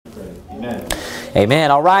Amen.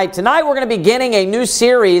 Amen. All right. Tonight we're going to be beginning a new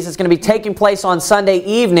series. It's going to be taking place on Sunday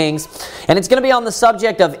evenings, and it's going to be on the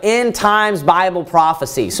subject of end times Bible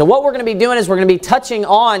prophecy. So what we're going to be doing is we're going to be touching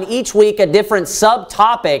on each week a different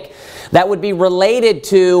subtopic that would be related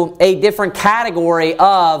to a different category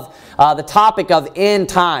of the topic of end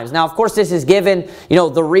times. Now, of course, this is given,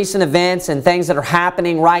 the recent events and things that are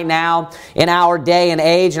happening right now in our day and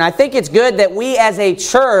age. And I think it's good that we as a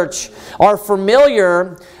church are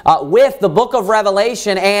familiar with the book of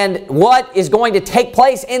Revelation and what is going to take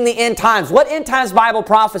place in the end times, what end times Bible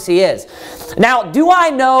prophecy is. Now, do I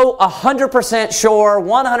know 100% sure,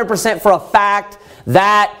 100% for a fact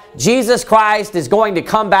that Jesus Christ is going to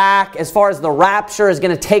come back as far as the rapture is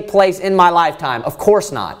going to take place in my lifetime? Of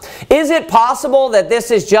course not. Is it possible that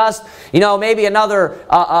this is just, maybe another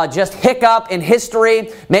just hiccup in history,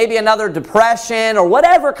 maybe another depression or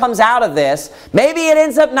whatever comes out of this? Maybe it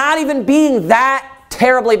ends up not even being that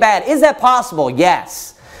terribly bad. Is that possible?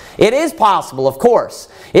 Yes. It is possible, of course.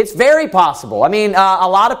 It's very possible. I mean, a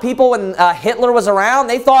lot of people when Hitler was around,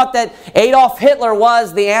 they thought that Adolf Hitler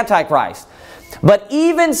was the Antichrist. But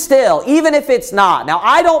even still, even if it's not, now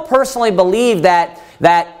I don't personally believe that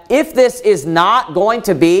if this is not going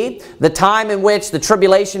to be the time in which the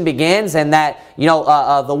tribulation begins and that,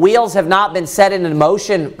 the wheels have not been set into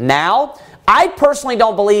motion now, I personally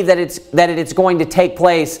don't believe that it's going to take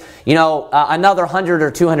place, another 100 or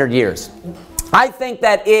 200 years. I think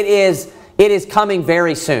that it is coming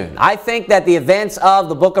very soon. I think that the events of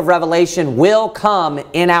the book of Revelation will come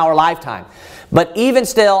in our lifetime. But even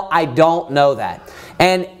still, I don't know that.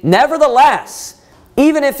 And nevertheless,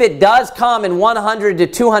 even if it does come in 100 to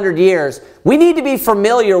 200 years, we need to be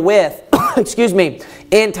familiar with,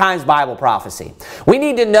 end times Bible prophecy. We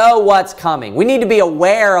need to know what's coming. We need to be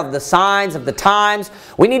aware of the signs of the times.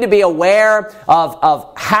 We need to be aware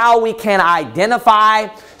of how we can identify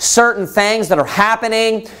certain things that are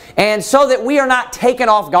happening, and so that we are not taken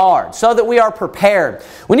off guard, so that we are prepared.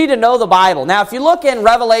 We need to know the Bible. Now, if you look in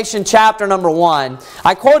Revelation chapter number 1,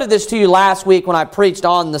 I quoted this to you last week when I preached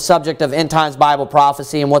on the subject of end times Bible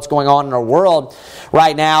prophecy and what's going on in our world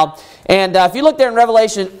right now. And if you look there in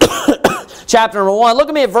Revelation chapter number 1, look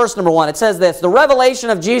at me at verse number 1. It says this: the revelation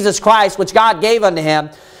of Jesus Christ, which God gave unto him.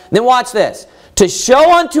 Then watch this: to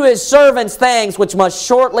show unto his servants things which must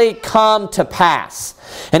shortly come to pass.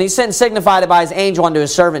 And he sent and signified it by his angel unto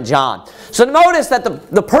his servant John. So notice that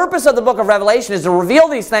the purpose of the book of Revelation is to reveal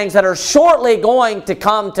these things that are shortly going to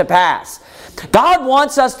come to pass. God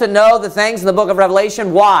wants us to know the things in the book of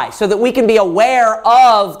Revelation. Why? So that we can be aware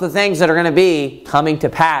of the things that are going to be coming to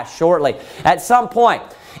pass shortly. At some point,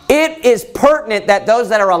 it is pertinent that those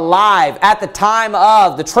that are alive at the time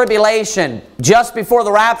of the tribulation, just before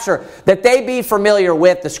the rapture, that they be familiar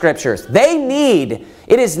with the Scriptures.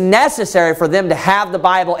 It is necessary for them to have the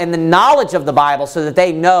Bible and the knowledge of the Bible so that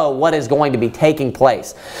they know what is going to be taking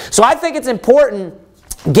place. So I think it's important,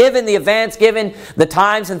 given the events, given the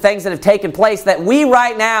times and things that have taken place, that we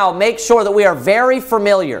right now make sure that we are very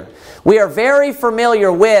familiar. We are very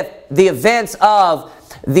familiar with the events of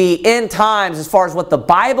the end times as far as what the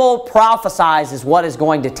Bible prophesies is what is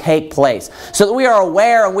going to take place, so that we are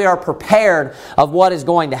aware and we are prepared of what is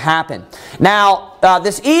going to happen. Now,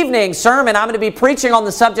 this evening's sermon, I'm going to be preaching on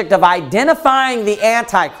the subject of identifying the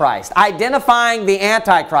Antichrist. Identifying the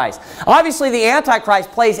Antichrist. Obviously, the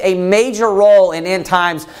Antichrist plays a major role in end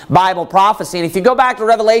times Bible prophecy. And if you go back to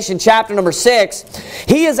Revelation chapter number 6,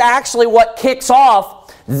 he is actually what kicks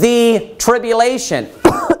off the tribulation.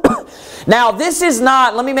 Now, this is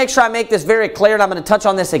not, let me make sure I make this very clear, and I'm going to touch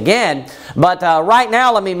on this again, but right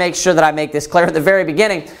now let me make sure that I make this clear at the very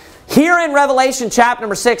beginning. Here in Revelation chapter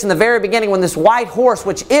number 6, in the very beginning, when this white horse,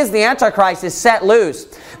 which is the Antichrist, is set loose,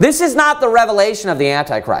 this is not the revelation of the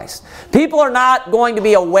Antichrist. People are not going to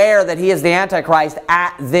be aware that he is the Antichrist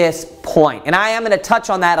at this point. And I am going to touch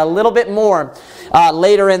on that a little bit more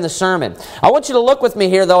later in the sermon. I want you to look with me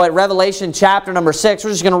here, though, at Revelation chapter number 6.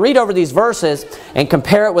 We're just going to read over these verses and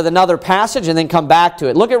compare it with another passage and then come back to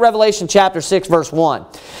it. Look at Revelation chapter 6, verse 1.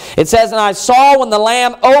 It says, "And I saw when the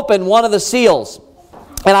Lamb opened one of the seals,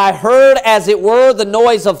 and I heard as it were the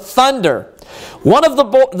noise of thunder. One of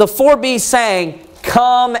the four beasts saying,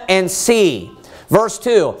 Come and see." Verse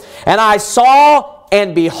 2, "And I saw,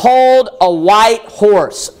 and behold, a white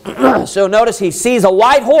horse." So notice he sees a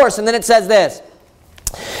white horse, and then it says this: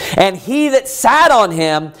 "And he that sat on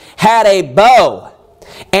him had a bow,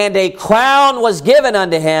 and a crown was given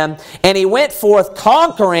unto him, and he went forth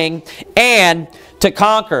conquering and to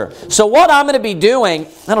conquer. So what I'm going to be doing,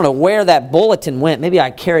 I don't know where that bulletin went. Maybe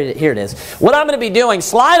I carried it. Here it is. What I'm going to be doing,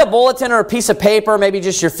 slide a bulletin or a piece of paper, maybe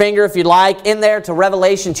just your finger if you'd like, in there to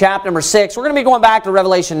Revelation chapter number 6. We're going to be going back to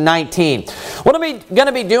Revelation 19. What I'm going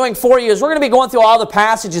to be doing for you is we're going to be going through all the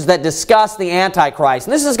passages that discuss the Antichrist.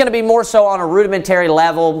 And this is going to be more so on a rudimentary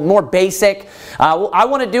level, more basic. I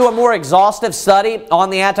want to do a more exhaustive study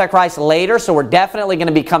on the Antichrist later, so we're definitely going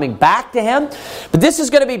to be coming back to him. But this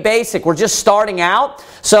is going to be basic. We're just starting out.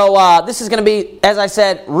 So this is going to be, as I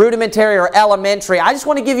said, rudimentary or elementary. I just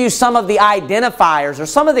want to give you some of the identifiers or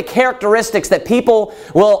some of the characteristics that people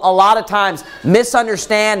will a lot of times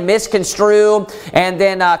misunderstand, misconstrue, and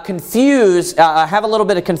then confuse, have a little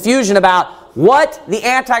bit of confusion about what the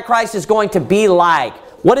Antichrist is going to be like.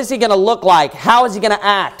 What is he going to look like? How is he going to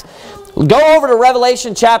act? Go over to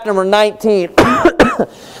Revelation chapter number 19.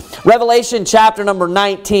 Revelation chapter number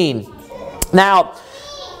 19. Now,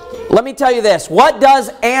 let me tell you this. What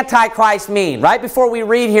does Antichrist mean? Right before we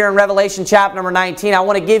read here in Revelation chapter number 19, I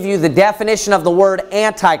want to give you the definition of the word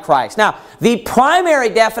Antichrist. Now, the primary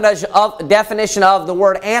definition of the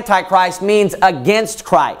word Antichrist means against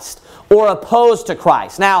Christ or opposed to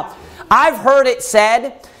Christ. Now, I've heard it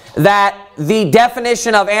said that the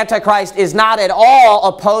definition of Antichrist is not at all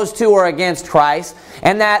opposed to or against Christ,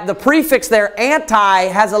 and that the prefix there, anti,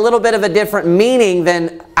 has a little bit of a different meaning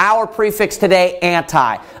than our prefix today,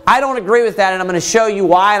 anti. I don't agree with that, and I'm going to show you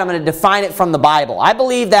why, and I'm going to define it from the Bible. I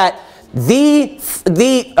believe that the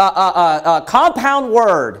compound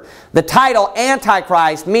word, the title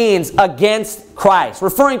Antichrist, means against Christ,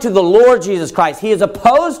 referring to the Lord Jesus Christ. He is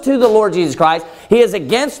opposed to the Lord Jesus Christ. He is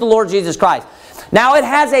against the Lord Jesus Christ. Now, it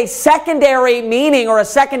has a secondary meaning or a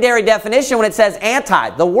secondary definition when it says anti.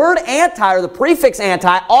 The word anti, or the prefix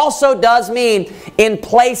anti, also does mean in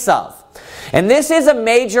place of. And this is a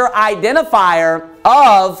major identifier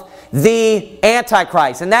of the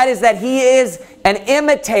Antichrist, and that is that he is an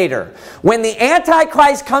imitator. When the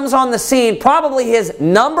Antichrist comes on the scene, probably his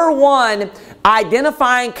number one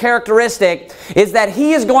identifying characteristic is that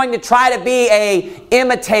he is going to try to be an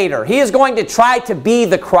imitator. He is going to try to be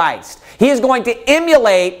the Christ. He is going to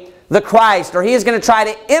emulate the Christ, or he is going to try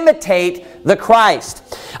to imitate the Christ.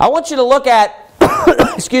 I want you to look at,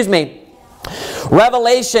 excuse me,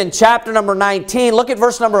 Revelation chapter number 19. Look at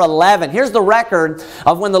verse number 11. Here's the record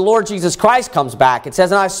of when the Lord Jesus Christ comes back. It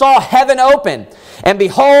says, "And I saw heaven open, and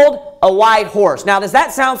behold, a white horse." Now, does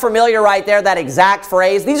that sound familiar right there, that exact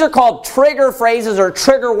phrase? These are called trigger phrases or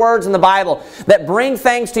trigger words in the Bible that bring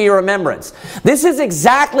things to your remembrance. This is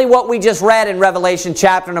exactly what we just read in Revelation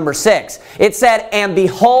chapter number 6. It said, "And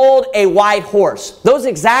behold, a white horse." Those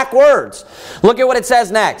exact words. Look at what it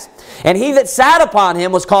says next. "And he that sat upon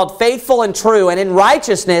him was called Faithful and True, and in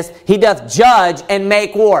righteousness he doth judge and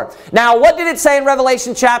make war." Now, what did it say in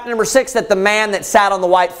Revelation chapter number 6 that the man that sat on the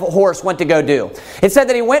white horse went to go do? It said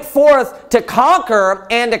that he went forth to conquer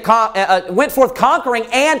and went forth conquering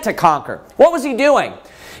and to conquer. What was he doing?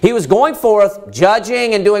 He was going forth,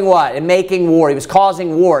 judging and doing what? And making war. He was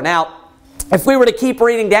causing war. Now, if we were to keep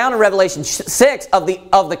reading down in Revelation 6 of the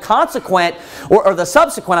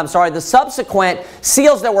subsequent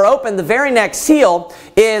seals that were opened, the very next seal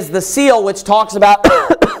is the seal which talks about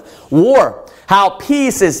war, how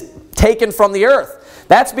peace is taken from the earth.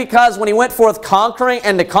 That's because when he went forth conquering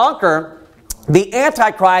and to conquer, the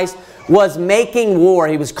Antichrist was making war.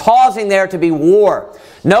 He was causing there to be war.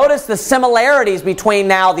 Notice the similarities between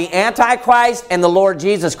now the Antichrist and the Lord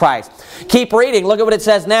Jesus Christ. Keep reading. Look at what it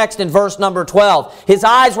says next in verse number 12. "His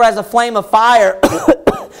eyes were as a flame of fire,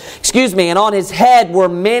 excuse me, and on his head were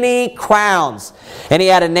many crowns. And he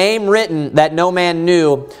had a name written that no man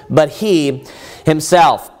knew but he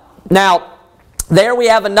himself." Now, there we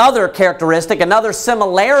have another characteristic, another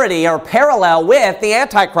similarity or parallel with the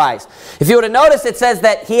Antichrist. If you were to notice, it says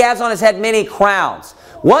that he has on his head many crowns.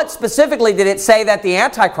 What specifically did it say that the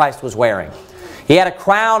Antichrist was wearing? He had a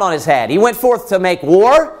crown on his head. He went forth to make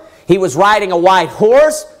war. He was riding a white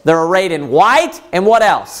horse. They're arrayed in white. And what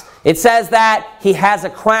else? It says that he has a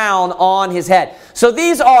crown on his head. So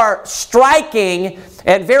these are striking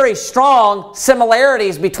and very strong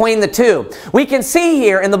similarities between the two. We can see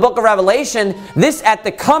here in the book of Revelation, this at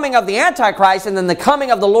the coming of the Antichrist and then the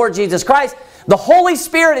coming of the Lord Jesus Christ, the Holy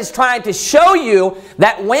Spirit is trying to show you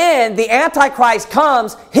that when the Antichrist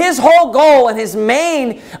comes, his whole goal and his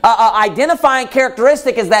main identifying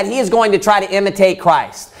characteristic is that he is going to try to imitate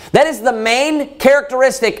Christ. That is the main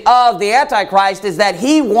characteristic of the Antichrist, is that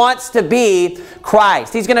he wants to be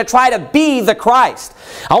Christ. He's going to try to be the Christ.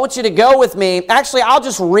 I want you to go with me. Actually, I'll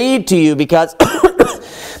just read to you because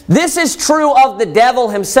this is true of the devil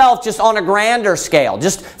himself, just on a grander scale.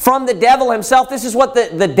 Just from the devil himself, this is what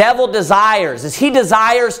the devil desires, is he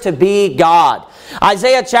desires to be God.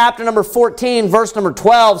 Isaiah chapter number 14, verse number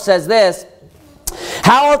 12 says this,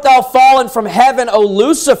 "How art thou fallen from heaven, O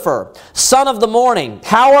Lucifer, son of the morning?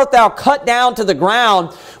 How art thou cut down to the ground,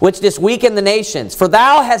 which didst weaken the nations? For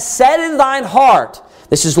thou hast said in thine heart,"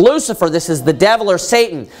 this is Lucifer, this is the devil or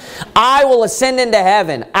Satan, "I will ascend into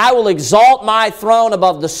heaven. I will exalt my throne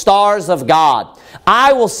above the stars of God.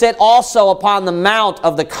 I will sit also upon the mount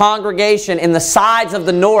of the congregation in the sides of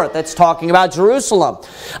the north." That's talking about Jerusalem.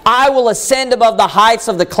 "I will ascend above the heights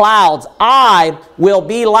of the clouds. I will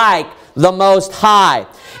be like the Most High.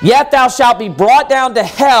 Yet thou shalt be brought down to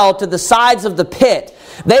hell, to the sides of the pit.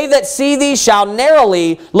 They that see thee shall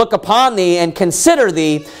narrowly look upon thee and consider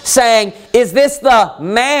thee, saying, Is this the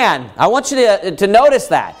man?" I want you to notice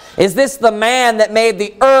that. "Is this the man that made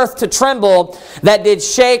the earth to tremble, that did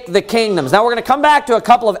shake the kingdoms?" Now we're going to come back to a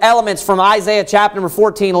couple of elements from Isaiah chapter number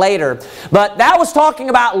 14 later. But that was talking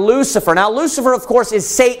about Lucifer. Now Lucifer, of course, is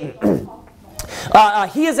Satan.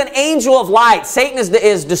 He is an angel of light. Satan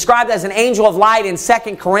is described as an angel of light in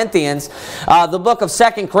 2 Corinthians, the book of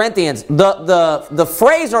 2 Corinthians. The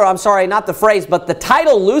phrase, or I'm sorry, not the phrase, but the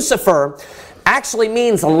title Lucifer actually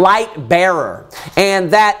means light bearer.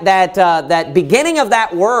 And that beginning of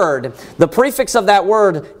that word, the prefix of that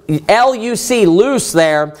word, L-U-C, loose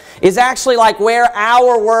there, is actually like where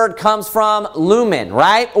our word comes from, lumen,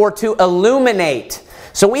 right? Or to illuminate.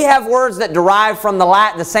 So we have words that derive from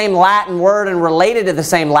the same Latin word and related to the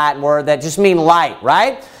same Latin word that just mean light,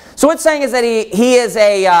 right? So what it's saying is that he is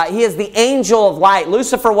the angel of light.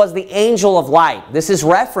 Lucifer was the angel of light. This is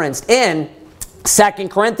referenced in 2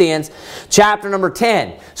 Corinthians chapter number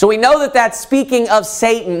 10. So we know that that's speaking of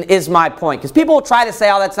Satan, is my point. Because people will try to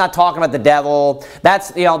say, oh, that's not talking about the devil.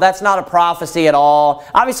 That's not a prophecy at all.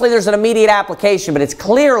 Obviously there's an immediate application, but it's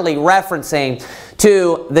clearly referencing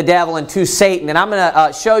to the devil and to Satan. And I'm going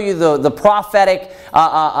to show you the prophetic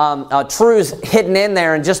truths hidden in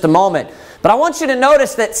there in just a moment. But I want you to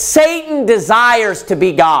notice that Satan desires to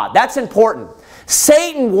be God. That's important.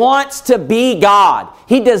 Satan wants to be God.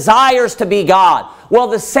 He desires to be God. Well,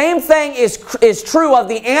 the same thing is true of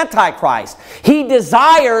the Antichrist. He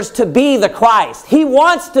desires to be the Christ. He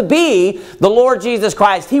wants to be the Lord Jesus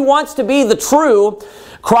Christ. He wants to be the true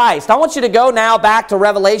Christ. I want you to go now back to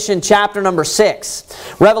Revelation chapter number 6.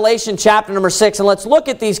 Revelation chapter number 6, and let's look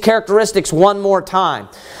at these characteristics one more time.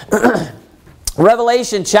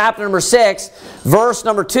 Revelation chapter number 6, verse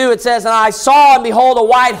number 2, it says, "And I saw and behold a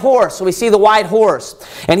white horse." So we see the white horse.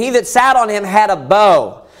 "And he that sat on him had a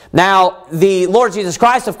bow." Now, the Lord Jesus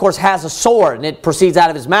Christ, of course, has a sword, and it proceeds out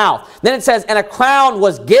of his mouth. Then it says, "And a crown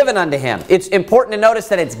was given unto him." It's important to notice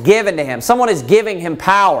that it's given to him. Someone is giving him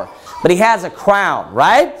power, but he has a crown,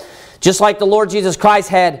 right? Just like the Lord Jesus Christ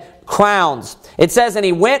had crowns. It says, "And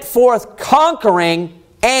he went forth conquering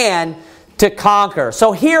and to conquer."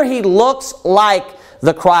 So here he looks like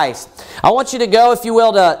the Christ. I want you to go, if you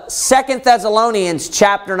will, to 2 Thessalonians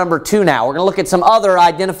chapter number 2 now. We're going to look at some other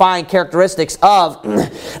identifying characteristics of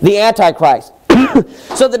the Antichrist.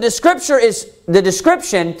 So the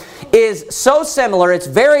description is so similar, it's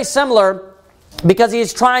very similar, because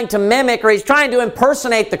he's trying to mimic, or he's trying to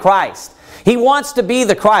impersonate the Christ. He wants to be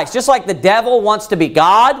the Christ. Just like the devil wants to be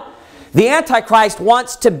God, the Antichrist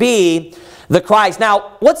wants to be the Christ. Now,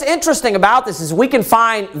 what's interesting about this is we can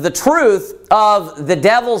find the truth of the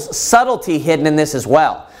devil's subtlety hidden in this as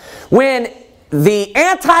well. When the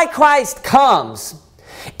Antichrist comes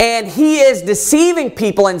and he is deceiving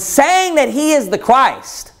people and saying that he is the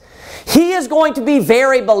Christ, he is going to be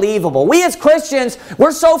very believable. We as Christians,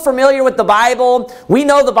 we're so familiar with the Bible. We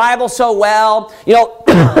know the Bible so well.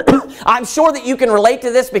 I'm sure that you can relate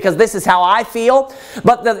to this because this is how I feel.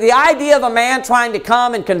 But the idea of a man trying to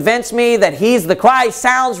come and convince me that he's the Christ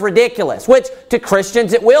sounds ridiculous, which to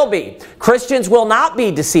Christians it will be. Christians will not be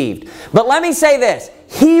deceived. But let me say this.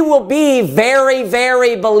 He will be very,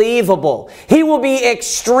 very believable. He will be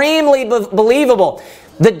extremely believable.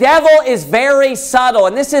 The devil is very subtle,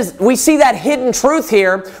 and we see that hidden truth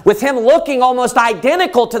here with him looking almost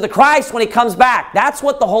identical to the Christ when he comes back. That's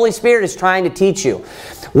what the Holy Spirit is trying to teach you.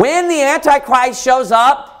 When the Antichrist shows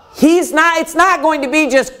up, it's not going to be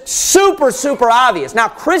just super, super obvious. Now,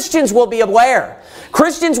 Christians will be aware.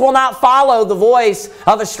 Christians will not follow the voice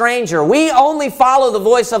of a stranger. We only follow the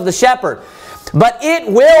voice of the shepherd. But it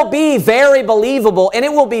will be very believable and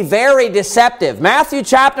it will be very deceptive. Matthew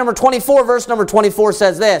chapter number 24, verse number 24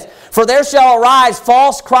 says this, "For there shall arise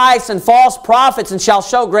false Christs and false prophets, and shall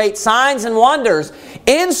show great signs and wonders,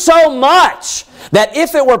 insomuch that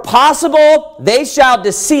if it were possible, they shall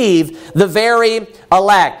deceive the very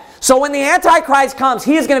elect." So when the Antichrist comes,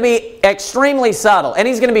 he is going to be extremely subtle, and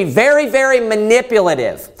he's going to be very, very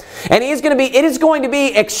manipulative. And it is going to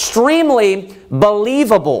be extremely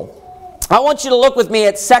believable. I want you to look with me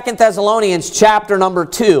at 2 Thessalonians chapter number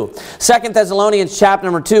 2. 2 Thessalonians chapter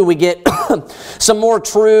number 2, we get some more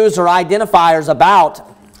truths or identifiers about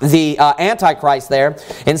the Antichrist there.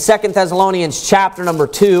 In 2 Thessalonians chapter number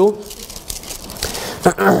 2,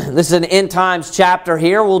 this is an end times chapter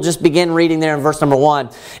here. We'll just begin reading there in verse number 1.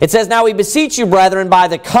 It says, "Now we beseech you, brethren, by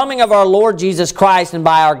the coming of our Lord Jesus Christ, and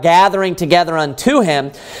by our gathering together unto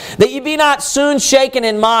him, that ye be not soon shaken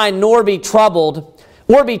in mind, nor be troubled,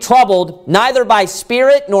 neither by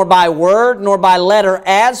spirit, nor by word, nor by letter,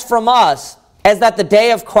 as from us, as that the day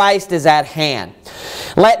of Christ is at hand.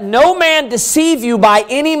 Let no man deceive you by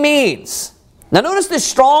any means." Now notice this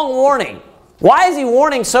strong warning. Why is he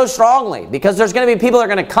warning so strongly? Because there's going to be people that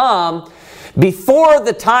are going to come before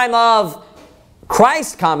the time of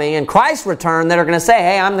Christ coming and Christ's return that are going to say,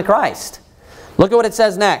 "Hey, I'm the Christ." Look at what it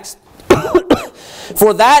says next.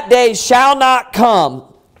 "For that day shall not come,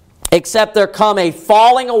 except there come a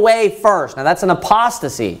falling away first." Now that's an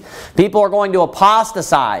apostasy. People are going to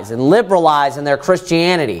apostatize and liberalize in their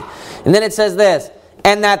Christianity. And then it says this,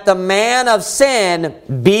 "And that the man of sin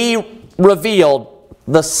be revealed,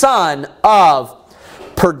 the son of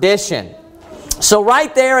perdition." So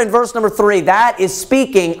right there in verse number 3, that is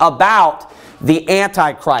speaking about the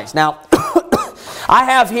Antichrist. Now, I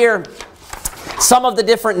have here some of the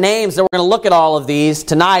different names that we're going to look at all of these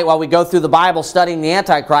tonight while we go through the Bible studying the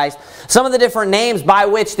Antichrist. Some of the different names by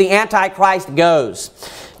which the Antichrist goes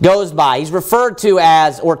by. He's referred to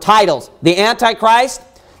as, or titles, the Antichrist,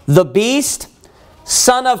 the beast,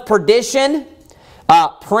 son of perdition,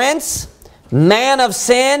 prince, man of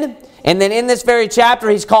sin, and then in this very chapter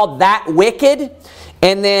he's called that wicked,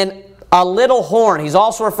 and then a little horn. He's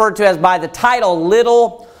also referred to as by the title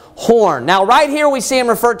little horn. Now right here we see him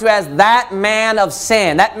referred to as that man of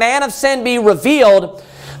sin. That man of sin be revealed,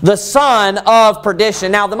 the son of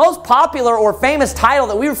perdition. Now the most popular or famous title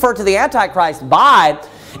that we refer to the Antichrist by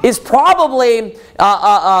is probably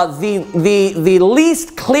the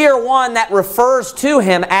least clear one that refers to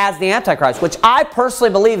him as the Antichrist, which I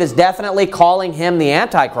personally believe is definitely calling him the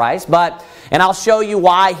Antichrist, and I'll show you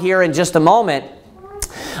why here in just a moment.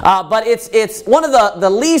 But it's one of the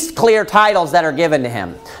least clear titles that are given to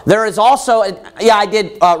him. There is also, I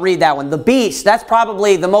did read that one, the beast. That's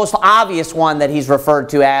probably the most obvious one that he's referred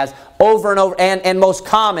to as over and over, and most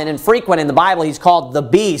common and frequent in the Bible. He's called the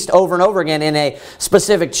beast over and over again in a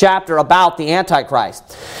specific chapter about the Antichrist.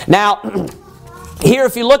 Now, here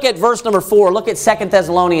if you look at verse number 4, look at 2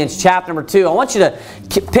 Thessalonians chapter number 2. I want you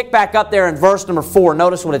to pick back up there in verse number 4.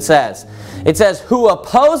 Notice what it says. It says, "Who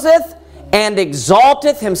opposeth and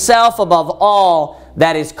exalteth himself above all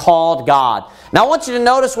that is called God." Now I want you to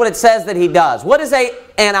notice what it says that he does. What is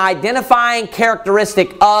an identifying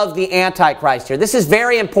characteristic of the Antichrist here? This is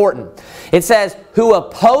very important. It says, "Who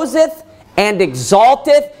opposeth and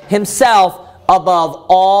exalteth himself above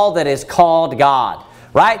all that is called God."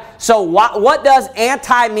 Right? So what does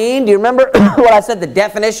anti mean? Do you remember what I said, the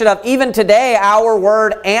definition of even today, our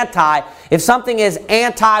word anti? If something is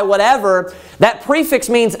anti whatever, that prefix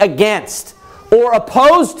means against or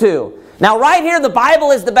opposed to. Now right here, the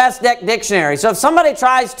Bible is the best dictionary. So if somebody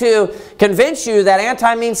tries to convince you that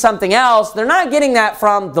anti means something else, they're not getting that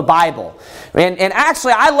from the Bible. And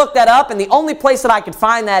actually, I looked that up, and the only place that I could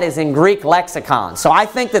find that is in Greek lexicon. So I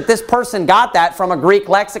think that this person got that from a Greek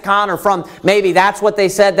lexicon, or from maybe that's what they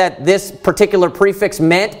said that this particular prefix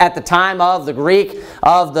meant at the time of the Greek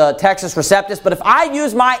of the Textus Receptus. But if I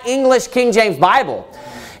use my English King James Bible,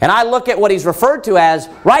 and I look at what he's referred to as,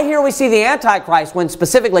 right here we see the Antichrist, when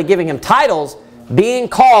specifically giving him titles, being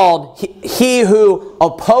called he who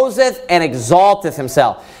opposeth and exalteth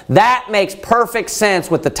himself. That makes perfect sense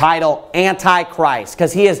with the title Antichrist,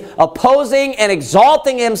 because he is opposing and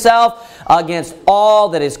exalting himself against all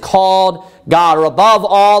that is called God, or above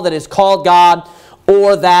all that is called God,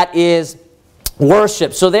 or that is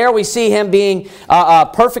worship. So there we see him being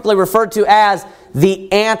perfectly referred to as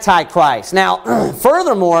the Antichrist. Now,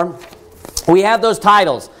 furthermore, we have those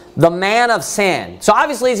titles. The man of sin. So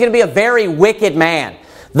obviously he's going to be a very wicked man.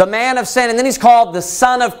 The man of sin. And then he's called the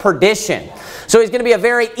son of perdition. So he's going to be a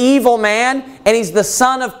very evil man, and he's the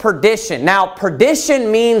son of perdition. Now,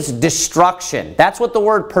 perdition means destruction. That's what the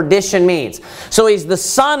word perdition means. So he's the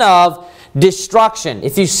son of destruction.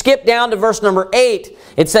 If you skip down to verse number 8,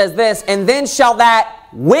 it says this, and then shall that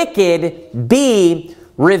wicked be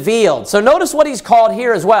revealed. So notice what he's called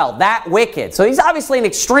here as well, that wicked. So he's obviously an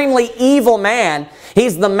extremely evil man.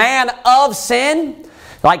 He's the man of sin.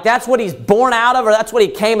 Like that's what he's born out of, or that's what he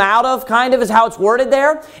came out of, kind of is how it's worded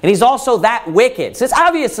there. And he's also that wicked. So it's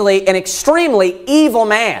obviously an extremely evil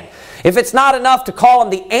man. If it's not enough to call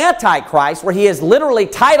him the Antichrist, where he is literally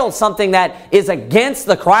titled something that is against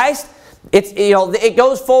the Christ, it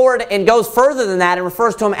goes forward and goes further than that and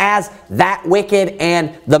refers to him as that wicked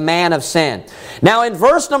and the man of sin. Now in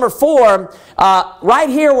verse number 4, right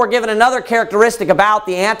here we're given another characteristic about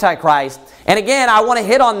the Antichrist. And again, I want to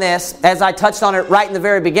hit on this as I touched on it right in the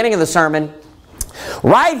very beginning of the sermon.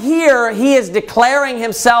 Right here, he is declaring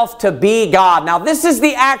himself to be God. Now this is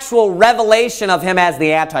the actual revelation of him as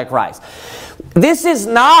the Antichrist. This is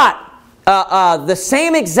not the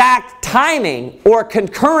same exact timing or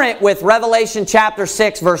concurrent with Revelation chapter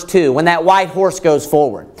 6 verse 2 when that white horse goes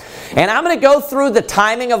forward. And I'm going to go through the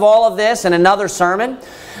timing of all of this in another sermon.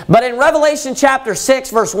 But in Revelation chapter 6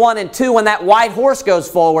 verse 1 and 2 when that white horse goes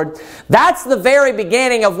forward, that's the very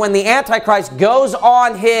beginning of when the Antichrist goes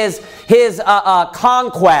on his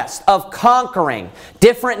conquest of conquering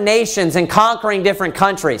different nations and conquering different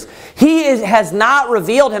countries. He has not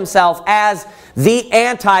revealed himself as the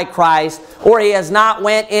Antichrist, or he has not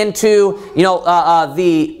went into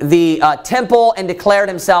the temple and declared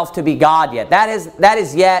himself to be God yet. That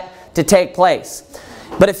is yet to take place.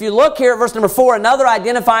 But if you look here at verse number 4, another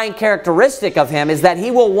identifying characteristic of him is that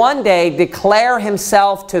he will one day declare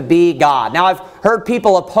himself to be God. Now I've heard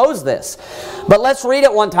people oppose this, but let's read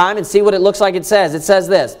it one time and see what it looks like it says. It says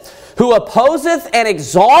this, who opposeth and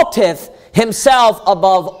exalteth himself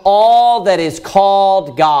above all that is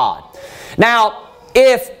called God. Now,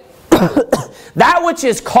 if that which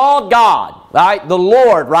is called God, right, the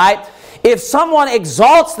Lord, right, if someone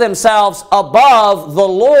exalts themselves above the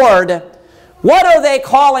Lord, what are they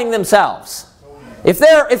calling themselves? If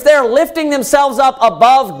they're lifting themselves up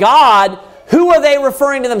above God, who are they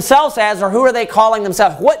referring to themselves as, or who are they calling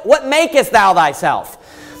themselves? What makest thou thyself?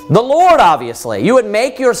 The Lord, obviously. You would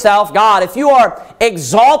make yourself God. If you are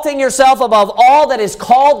exalting yourself above all that is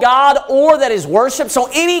called God or that is worshipped, so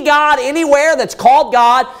any God anywhere that's called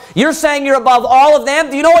God, you're saying you're above all of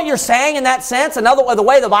them. Do you know what you're saying in that sense? The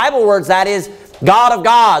way the Bible words that is God of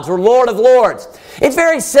gods or Lord of lords. It's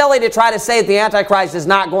very silly to try to say that the Antichrist is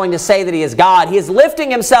not going to say that he is God. He is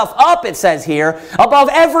lifting himself up, it says here, above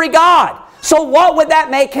every God. So what would that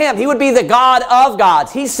make him? He would be the God of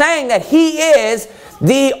gods. He's saying that he is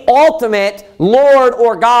the ultimate Lord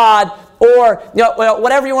or God or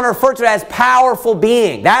whatever you want to refer to as powerful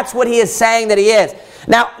being. That's what he is saying that he is.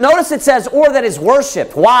 Now, notice it says, or that is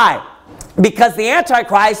worshipped. Why? Because the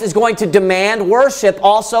Antichrist is going to demand worship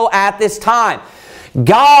also at this time.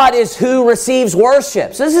 God is who receives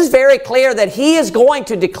worship. So this is very clear that he is going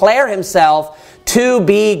to declare himself to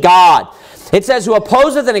be God. It says, who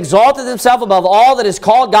opposeth and exalteth himself above all that is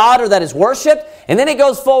called God or that is worshipped. And then it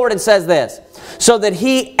goes forward and says this, so that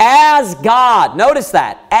he as God, notice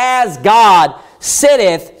that, as God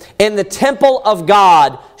sitteth in the temple of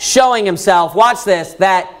God, showing himself, watch this,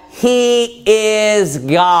 that he is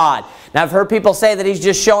God. Now I've heard people say that he's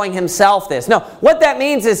just showing himself this. No, what that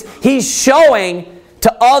means is he's showing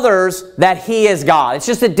to others that he is God. It's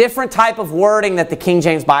just a different type of wording that the King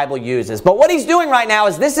James Bible uses. But what he's doing right now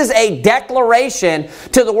is this is a declaration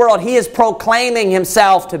to the world. He is proclaiming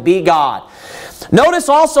himself to be God. Notice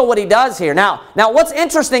also what he does here. Now what's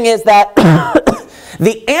interesting is that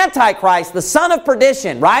the Antichrist, the son of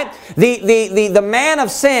perdition, right? The man of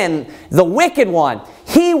sin, the wicked one,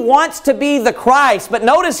 he wants to be the Christ. But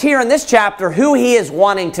notice here in this chapter who he is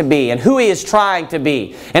wanting to be and who he is trying to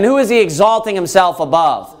be. And who is he exalting himself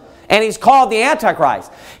above? And he's called the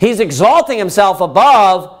Antichrist. He's exalting himself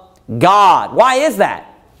above God. Why is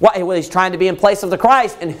that? Well, he's trying to be in place of the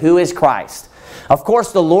Christ. And who is Christ? Of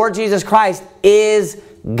course, the Lord Jesus Christ is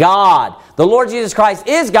God. The Lord Jesus Christ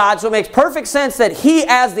is God, so it makes perfect sense that he,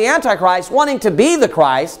 as the Antichrist, wanting to be the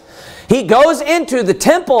Christ, he goes into the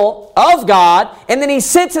temple of God, and then he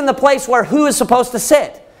sits in the place where who is supposed to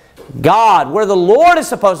sit? God, where the Lord is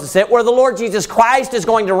supposed to sit, where the Lord Jesus Christ is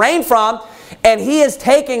going to reign from, and he is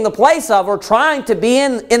taking the place of, or trying to be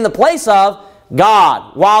in the place of,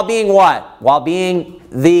 God, while being what? While being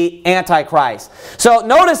the Antichrist. So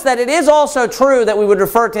notice that it is also true that we would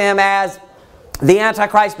refer to him as the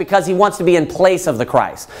Antichrist because he wants to be in place of the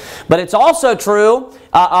Christ. But it's also true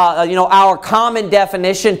our common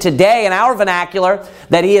definition today in our vernacular,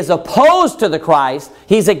 that he is opposed to the Christ,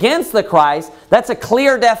 he's against the Christ. That's a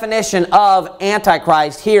clear definition of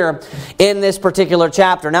Antichrist here in this particular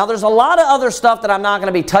chapter. Now, there's a lot of other stuff that I'm not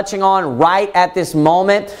going to be touching on right at this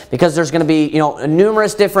moment, because there's going to be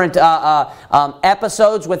numerous different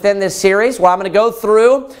episodes within this series where I'm going to go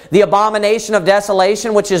through the abomination of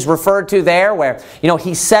desolation, which is referred to there, where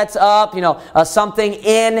he sets up something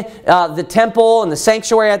in the temple and the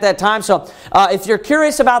sanctuary at that time. So if you're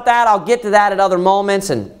curious about that, I'll get to that at other moments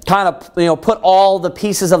and kind of put all the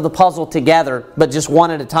pieces of the puzzle together, but just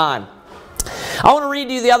one at a time. I want to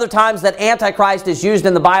read you the other times that Antichrist is used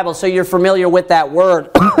in the Bible so you're familiar with that word.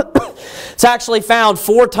 It's actually found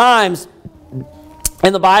 4 times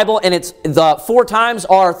in the Bible, and the 4 times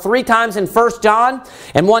are 3 times in 1 John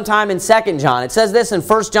and 1 time in 2 John. It says this in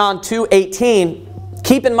 1 John 2:18.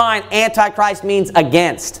 Keep in mind, Antichrist means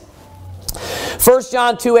against. 1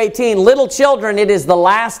 John 2:18, little children, it is the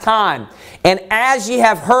last time. And as ye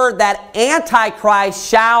have heard that Antichrist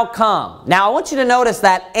shall come. Now, I want you to notice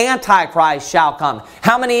that Antichrist shall come.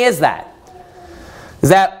 How many is that? Is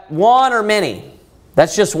that one or many?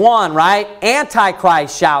 That's just one, right?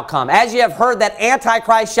 Antichrist shall come. As ye have heard that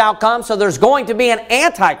Antichrist shall come, so there's going to be an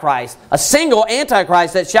Antichrist, a single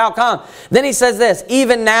Antichrist that shall come. Then he says this,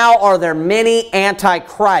 even now are there many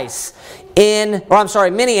Antichrists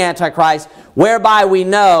many Antichrists, whereby we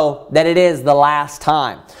know that it is the last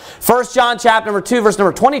time. 1 John chapter number 2, verse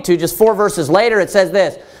number 22, just 4 verses later, it says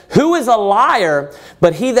this, who is a liar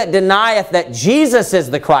but he that denieth that Jesus is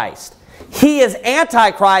the Christ? He is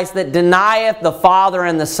Antichrist that denieth the Father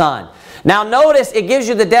and the Son. Now notice it gives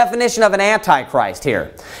you the definition of an Antichrist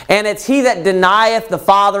here. And it's he that denieth the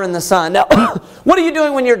Father and the Son. Now, what are you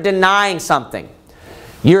doing when you're denying something?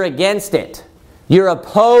 You're against it. You're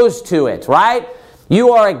opposed to it, right?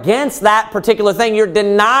 You are against that particular thing. You're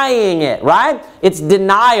denying it, right? It's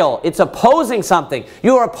denial. It's opposing something.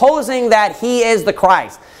 You are opposing that he is the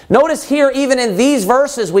Christ. Notice here, even in these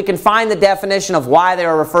verses, we can find the definition of why they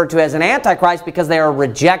are referred to as an Antichrist, because they are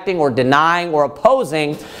rejecting or denying or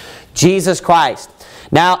opposing Jesus Christ.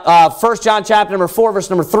 Now, 1 John chapter number 4, verse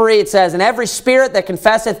number 3, it says, and every spirit that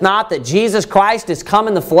confesseth not that Jesus Christ is come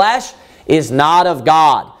in the flesh is not of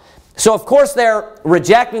God. So, of course, they're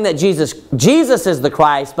rejecting that Jesus is the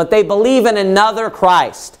Christ, but they believe in another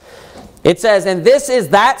Christ. It says, and this is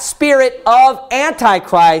that spirit of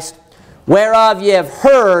Antichrist, whereof ye have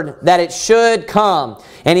heard that it should come,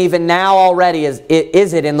 and even now already is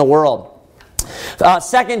it in the world.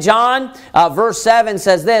 2 John verse 7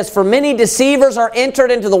 says this, for many deceivers are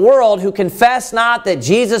entered into the world who confess not that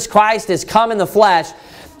Jesus Christ is come in the flesh.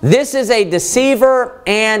 This is a deceiver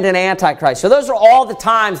and an Antichrist. So those are all the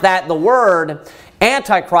times that the word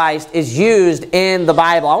Antichrist is used in the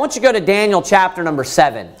Bible. I want you to go to Daniel chapter number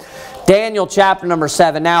 7. Daniel chapter number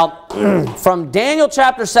 7. Now, from Daniel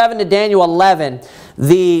chapter 7 to Daniel 11,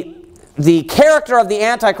 the character of the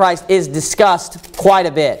Antichrist is discussed quite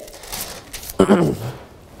a bit.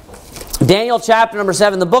 Daniel chapter number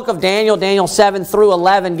 7, the book of Daniel, Daniel 7 through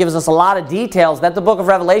 11, gives us a lot of details that the book of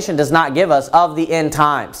Revelation does not give us of the end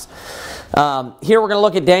times. Here we're going to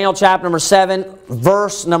look at Daniel chapter number 7,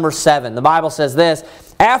 verse number 7. The Bible says this,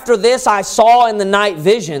 after this I saw in the night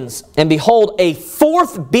visions, and behold, a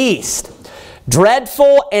fourth beast,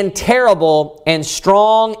 dreadful and terrible and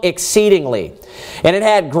strong exceedingly. And it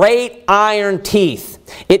had great iron teeth.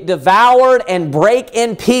 It devoured and brake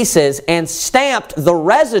in pieces and stamped the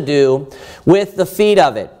residue with the feet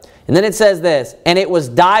of it. And then it says this, and it was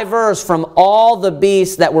diverse from all the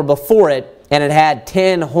beasts that were before it, and it had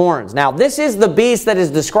 10 horns. Now this is the beast that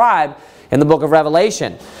is described in the book of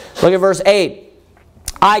Revelation. Look at verse 8.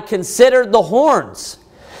 I considered the horns,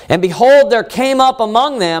 and behold, there came up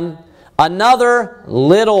among them another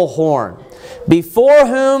little horn, before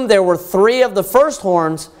whom there were 3 of the first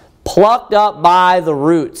horns plucked up by the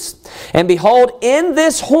roots. And behold, in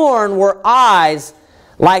this horn were eyes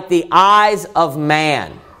like the eyes of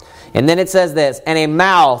man. And then it says this, and a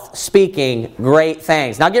mouth speaking great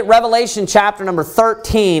things. Now get Revelation chapter number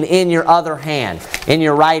 13 in your other hand, in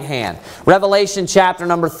your right hand. Revelation chapter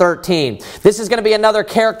number 13. This is going to be another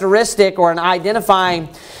characteristic or an identifying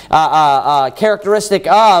characteristic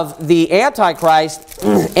of the Antichrist,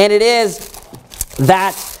 and it is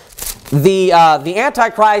that the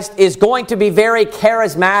Antichrist is going to be very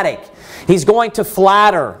charismatic. He's going to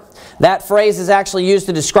flatter. That phrase is actually used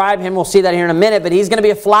to describe him. We'll see that here in a minute. But he's going to be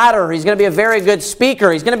a flatterer. He's going to be a very good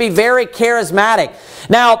speaker. He's going to be very charismatic.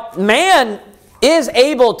 Now, man is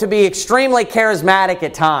able to be extremely charismatic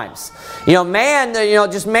at times.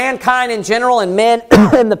 Just mankind in general and men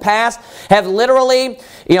in the past have literally,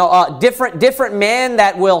 different men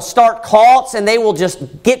that will start cults and they will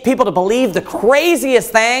just get people to believe the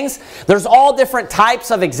craziest things. There's all different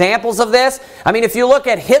types of examples of this. I mean, if you look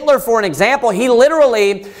at Hitler for an example, he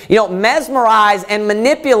literally, mesmerized and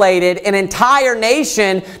manipulated an entire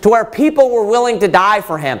nation to where people were willing to die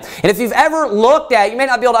for him. And if you've ever looked at, you may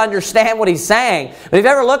not be able to understand what he's saying, but if you've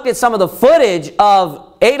ever looked at some of the footage of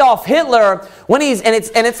Adolf Hitler, when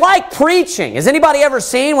it's like preaching. Has anybody ever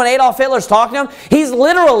seen when Adolf Hitler's talking to him? He's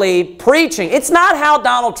literally preaching. It's not how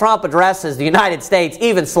Donald Trump addresses the United States,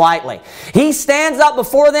 even slightly. He stands up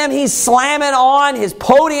before them, he's slamming on his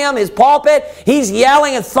podium, his pulpit, he's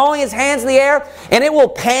yelling and throwing his hands in the air, and it will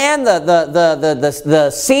pan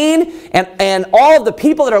the scene and all of the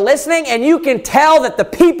people that are listening, and you can tell that the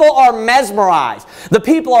people are mesmerized. The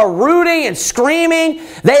people are rooting and screaming.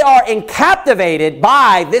 They are captivated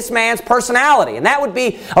by this man's personality. And that would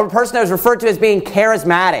be a person that was referred to as being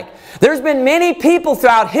charismatic. There's been many people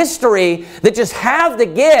throughout history that just have the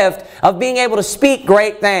gift of being able to speak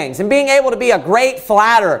great things and being able to be a great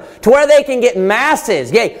flatterer to where they can get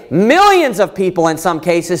masses, millions of people in some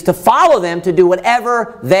cases to follow them to do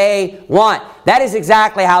whatever they want. That is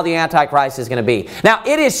exactly how the Antichrist is going to be. Now,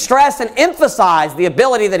 it is stressed and emphasized the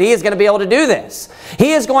ability that he is going to be able to do this.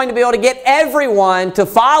 He is going to be able to get everyone to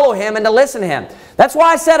follow him and to listen to him. That's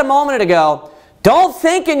why I said a moment ago, don't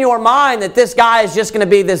think in your mind that this guy is just going to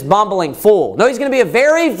be this bumbling fool. No, he's going to be a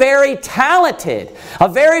very, very talented, a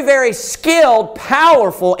very, very skilled,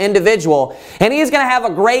 powerful individual. And he's going to have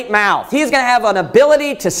a great mouth. He's going to have an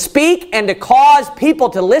ability to speak and to cause people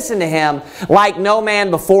to listen to him like no man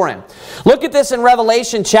before him. Look at this in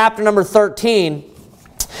Revelation chapter number 13.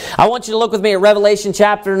 I want you to look with me at Revelation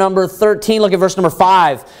chapter number 13. Look at verse number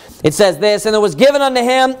 5. It says this, "And there was given unto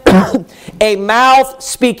him a mouth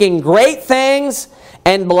speaking great things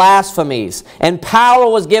and blasphemies. And power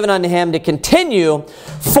was given unto him to continue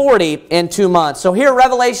 42 months." So here,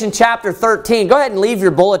 Revelation chapter 13. Go ahead and leave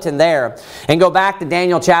your bulletin there and go back to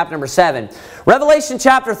Daniel chapter number 7. Revelation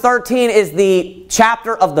chapter 13 is the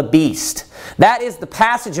chapter of the beast. That is the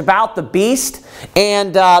passage about the beast.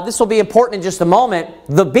 And this will be important in just a moment.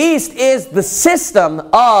 The beast is the system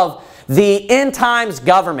of the end times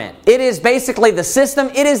government. It is basically the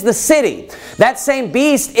system. It is the city. That same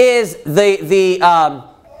beast is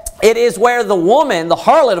it is where the woman, the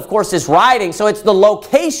harlot, of course, is riding. So it's the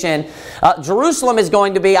location. Jerusalem is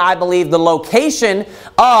going to be, I believe, the location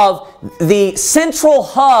of the central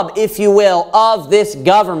hub, if you will, of this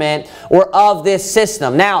government or of this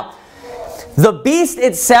system. Now, the beast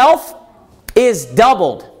itself is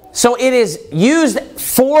doubled. So it is used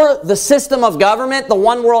for the system of government, the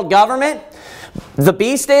one world government. The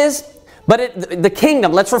beast is, but the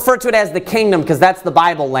kingdom, let's refer to it as the kingdom because that's the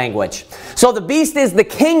Bible language. So the beast is the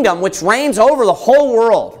kingdom which reigns over the whole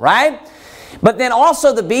world, right? But then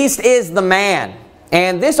also the beast is the man.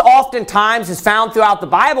 And this oftentimes is found throughout the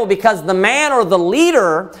Bible because the man or the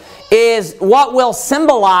leader is what will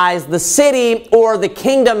symbolize the city or the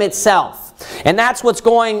kingdom itself. And that's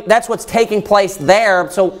what's taking place there.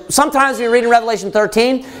 So sometimes when you read in Revelation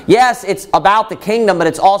 13, yes, it's about the kingdom, but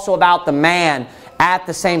it's also about the man at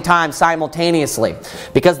the same time simultaneously.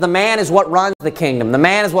 Because the man is what runs the kingdom. The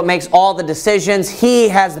man is what makes all the decisions. He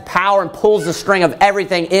has the power and pulls the string of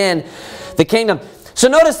everything in the kingdom. So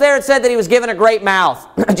notice there it said that he was given a great mouth.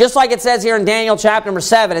 Just like it says here in Daniel chapter number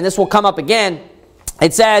 7, and this will come up again.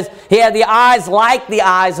 It says he had the eyes like the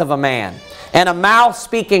eyes of a man, and a mouth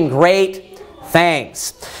speaking great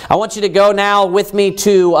things. I want you to go now with me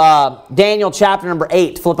to Daniel chapter number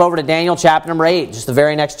 8. Flip over to Daniel chapter number 8, just the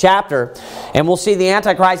very next chapter. And we'll see the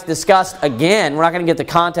Antichrist discussed again. We're not going to get the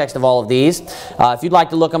context of all of these. If you'd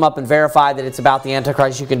like to look them up and verify that it's about the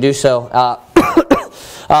Antichrist, you can do so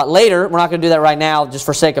later. We're not going to do that right now just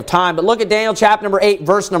for sake of time. But look at Daniel chapter number 8,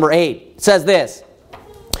 verse number 8. It says this,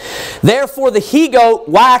 "Therefore the he-goat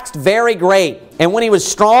waxed very great, and when he was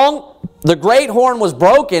strong, the great horn was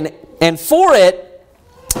broken, and for it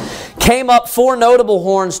came up 4 notable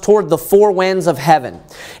horns toward the 4 winds of heaven.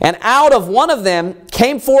 And out of one of them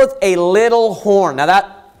came forth a little horn." Now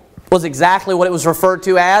that was exactly what it was referred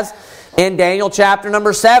to as in Daniel chapter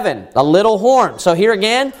number 7. A little horn. So here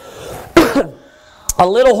again, a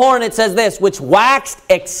little horn, it says this, "which waxed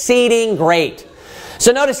exceeding great."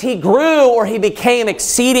 So notice he grew, or he became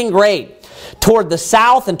exceeding great, toward the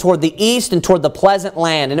south and toward the east and toward the pleasant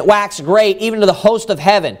land. And it waxed great even to the host of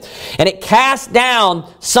heaven. And it cast down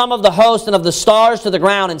some of the host and of the stars to the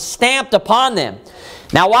ground and stamped upon them.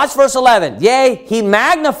 Now watch verse 11. "Yea, he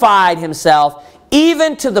magnified himself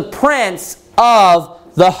even to the prince of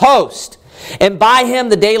the host. And by him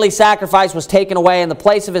the daily sacrifice was taken away, and the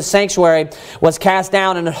place of his sanctuary was cast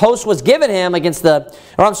down, and an host was given him against the,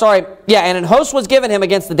 and an host was given him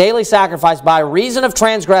against the daily sacrifice by reason of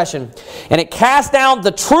transgression. And it cast down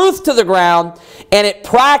the truth to the ground, and it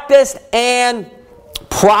practiced and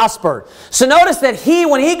prospered. So notice that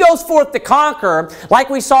when he goes forth to conquer, like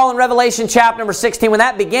we saw in Revelation chapter number 16, when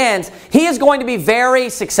that begins, he is going to be very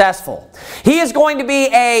successful. He is going to be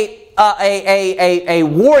a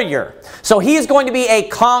warrior. So he is going to be a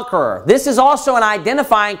conqueror. This is also an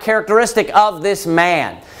identifying characteristic of this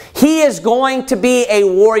man. He is going to be a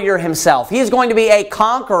warrior himself. He is going to be a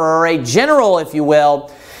conqueror, a general, if you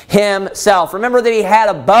will, himself. Remember that he had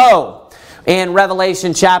a bow in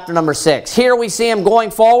Revelation chapter number 6. Here we see him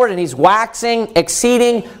going forward, and he's waxing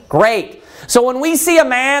exceeding great. So when we see a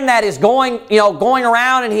man that is going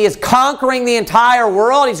around and he is conquering the entire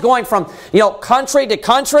world, he's going from, country to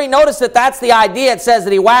country. Notice that that's the idea. It says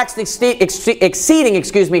that he waxed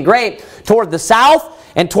exceeding great toward the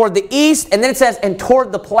south and toward the east. And then it says, and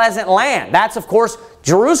toward the pleasant land. That's, of course,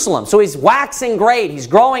 Jerusalem. So he's waxing great. He's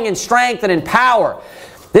growing in strength and in power.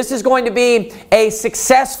 This is going to be a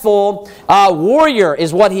successful warrior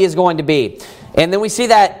is what he is going to be. And then we see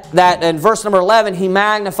that in verse number 11, he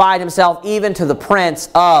magnified himself even to the prince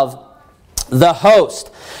of the host.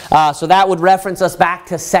 So that would reference us back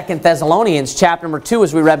to 2 Thessalonians chapter number 2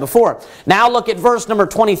 as we read before. Now look at verse number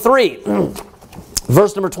 23.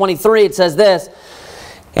 Verse number 23, it says this,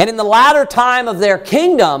 and in the latter time of their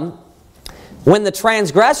kingdom, when the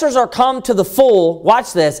transgressors are come to the full,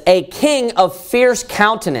 watch this, a king of fierce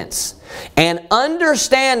countenance and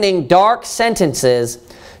understanding dark sentences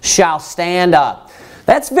shall stand up.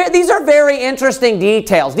 These are very interesting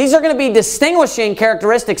details. These are going to be distinguishing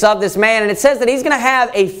characteristics of this man. And it says that he's going to have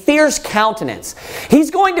a fierce countenance. He's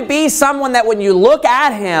going to be someone that when you look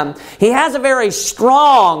at him, he has a very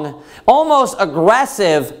strong, almost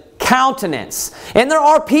aggressive countenance. And there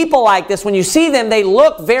are people like this. When you see them, they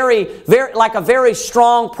look very, very like a very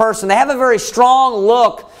strong person. They have a very strong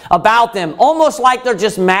look about them. Almost like they're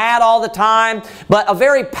just mad all the time, but a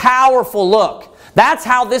very powerful look. That's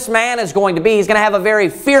how this man is going to be. He's going to have a very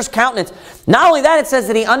fierce countenance. Not only that, it says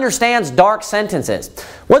that he understands dark sentences.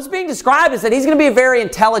 What's being described is that he's going to be a very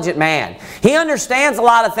intelligent man. He understands a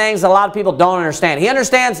lot of things that a lot of people don't understand. He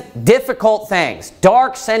understands difficult things,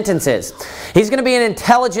 dark sentences. He's going to be an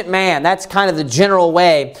intelligent man. That's kind of the general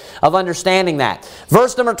way of understanding that.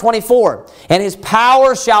 Verse number 24, and his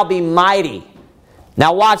power shall be mighty.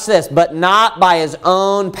 Now watch this, but not by his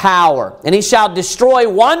own power. And he shall destroy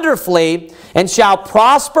wonderfully, and shall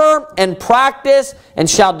prosper and practice, and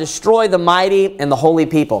shall destroy the mighty and the holy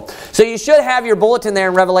people. So you should have your bulletin there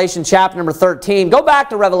in Revelation chapter number 13. Go back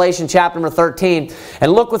to Revelation chapter number 13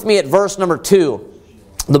 and look with me at verse number 2.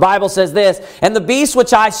 The Bible says this, and the beast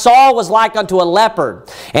which I saw was like unto a leopard,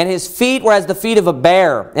 and his feet were as the feet of a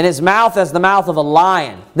bear, and his mouth as the mouth of a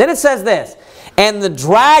lion. Then it says this, and the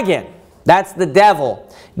dragon, that's the devil,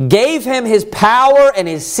 gave him his power and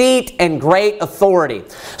his seat and great authority.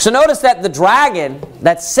 So notice that the dragon,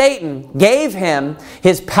 that's Satan, gave him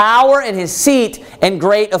his power and his seat and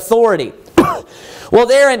great authority. Well,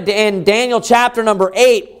 there in Daniel chapter number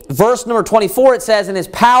 8, verse number 24, it says, and his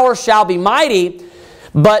power shall be mighty,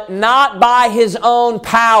 but not by his own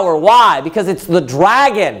power. Why? Because it's the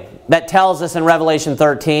dragon that tells us in Revelation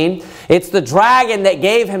 13. It's the dragon that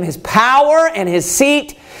gave him his power and his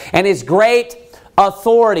seat and his great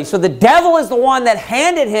authority. So the devil is the one that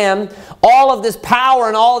handed him all of this power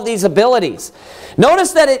and all of these abilities.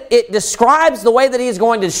 Notice that it describes the way that he is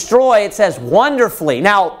going to destroy. It says wonderfully.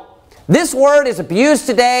 Now, this word is abused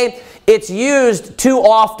today. It's used too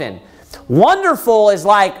often. Wonderful is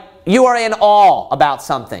like you are in awe about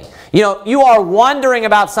something. You are wondering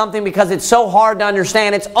about something because it's so hard to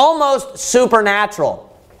understand. It's almost supernatural.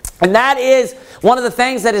 And that is one of the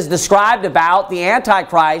things that is described about the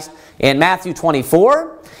Antichrist in Matthew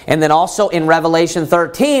 24, and then also in Revelation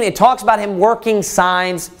 13. It talks about him working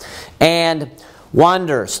signs and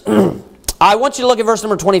wonders. I want you to look at verse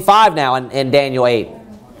number 25 now in Daniel 8.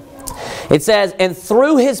 It says, and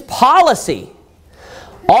through his policy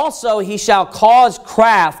also he shall cause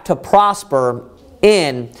craft to prosper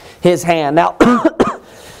in his hand. Now,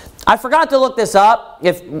 I forgot to look this up.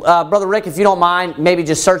 If Brother Rick, if you don't mind, maybe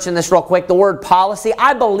just searching this real quick. The word policy.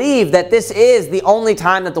 I believe that this is the only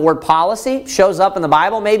time that the word policy shows up in the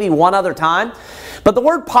Bible. Maybe one other time. But the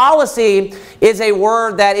word policy is a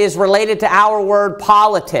word that is related to our word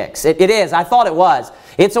politics. It is. I thought it was.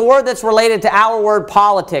 It's a word that's related to our word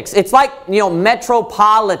politics. It's like,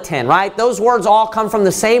 metropolitan, right? Those words all come from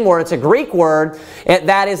the same word. It's a Greek word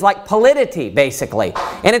that is like polity, basically.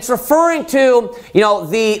 And it's referring to,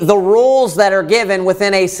 the rules that are given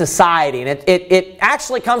within a society. And it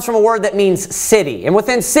actually comes from a word that means city. And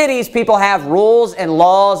within cities, people have rules and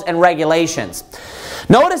laws and regulations.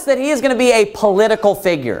 Notice that he is going to be a political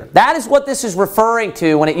figure. That is what this is referring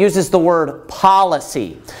to when it uses the word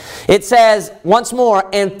policy. It says, once more,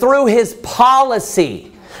 and through his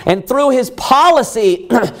policy,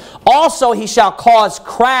 also he shall cause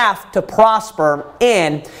craft to prosper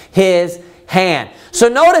in his hand. So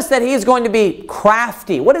notice that he is going to be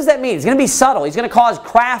crafty. What does that mean? He's going to be subtle. He's going to cause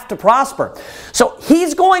craft to prosper. So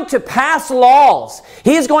he's going to pass laws.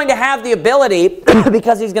 He is going to have the ability,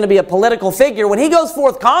 because he's going to be a political figure, when he goes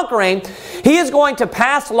forth conquering, he is going to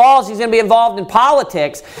pass laws. He's going to be involved in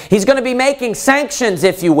politics. He's going to be making sanctions,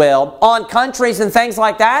 if you will, on countries and things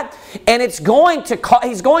like that. And he's going to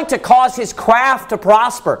cause his craft to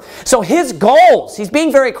prosper. So his goals, he's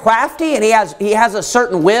being very crafty, and he has a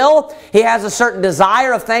certain will. He has a certain desire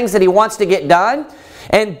of things that he wants to get done.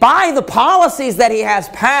 And by the policies that he has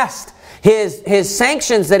passed, his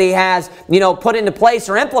sanctions that he has, put into place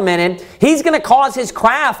or implemented, he's going to cause his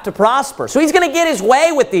craft to prosper. So he's going to get his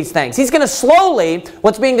way with these things. He's going to slowly,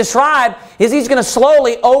 what's being described is he's going to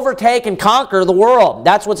slowly overtake and conquer the world.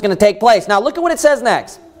 That's what's going to take place. Now look at what it says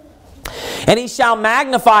next. And he shall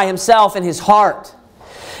magnify himself in his heart.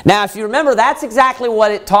 Now, if you remember, that's exactly what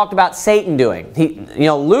it talked about Satan doing.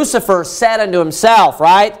 Lucifer said unto himself,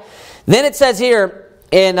 right? Then it says here,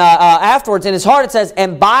 afterwards in his heart it says,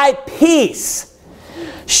 and by peace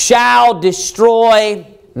shall destroy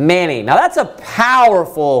many. Now, that's a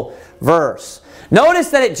powerful verse. Notice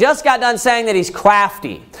that it just got done saying that he's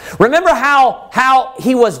crafty. Remember how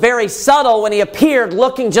he was very subtle when he appeared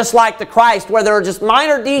looking just like the Christ, where there are just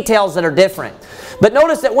minor details that are different. But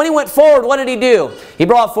notice that when he went forward, what did he do? He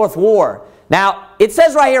brought forth war. Now, it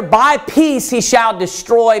says right here, by peace he shall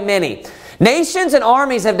destroy many. Nations and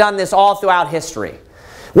armies have done this all throughout history,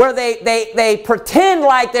 where they pretend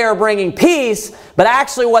like they are bringing peace, but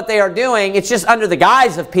actually what they are doing, it's just under the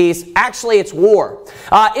guise of peace. Actually, it's war.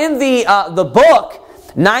 In the book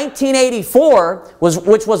 1984,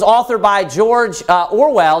 which was authored by George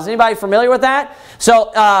Orwell. Is anybody familiar with that?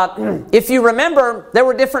 So, if you remember, there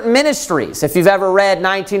were different ministries. If you've ever read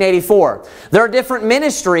 1984, there are different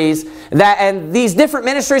ministries and these different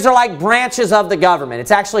ministries are like branches of the government.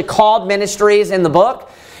 It's actually called ministries in the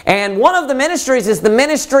book. And one of the ministries is the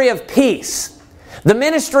ministry of peace. The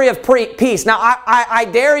ministry of peace. Now, I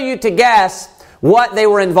dare you to guess what they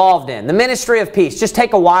were involved in. The ministry of peace. Just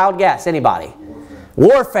take a wild guess. Anybody?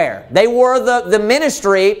 Warfare. They were the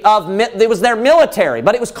ministry of, it was their military,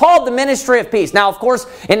 but it was called the ministry of peace. Now, of course,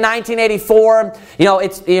 in 1984,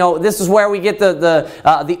 this is where we get the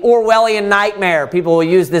Orwellian nightmare. People will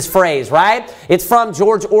use this phrase, right? It's from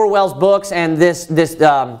George Orwell's books, and this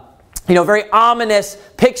very ominous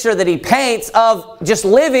picture that he paints of just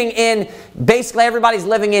living in, basically everybody's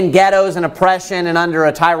living in ghettos and oppression and under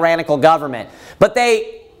a tyrannical government. But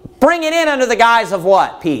they bring it in under the guise of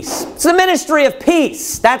what? Peace. It's the ministry of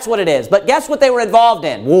peace. That's what it is. But guess what they were involved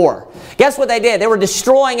in? War. Guess what they did? They were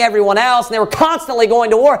destroying everyone else, and they were constantly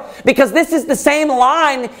going to war, because this is the same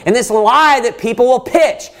line and this lie that people will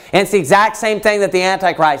pitch. And it's the exact same thing that the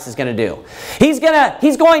Antichrist is going to do. He's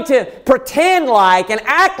going to pretend like and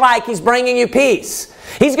act like he's bringing you peace.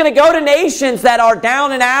 He's going to go to nations that are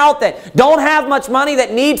down and out, that don't have much money,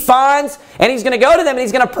 that need funds, and he's going to go to them and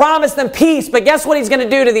he's going to promise them peace. But guess what he's going to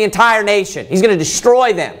do to the entire nation? He's going to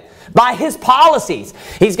destroy them by his policies.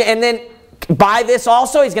 And then by this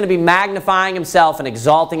also, he's going to be magnifying himself and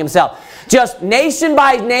exalting himself. Just nation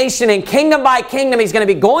by nation and kingdom by kingdom, he's going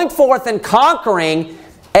to be going forth and conquering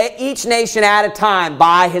each nation at a time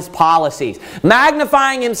by his policies.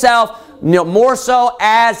 Magnifying himself more so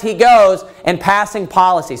as he goes and passing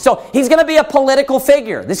policy. So he's going to be a political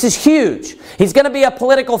figure. This is huge. He's going to be a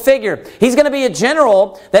political figure. He's going to be a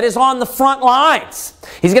general that is on the front lines.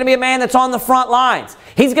 He's going to be a man that's on the front lines.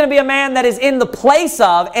 He's going to be a man that is in the place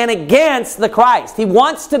of and against the Christ. He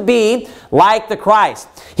wants to be like the Christ.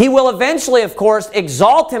 He will eventually, of course,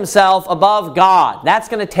 exalt himself above God. That's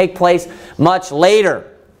going to take place much later.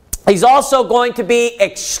 He's also going to be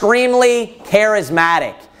extremely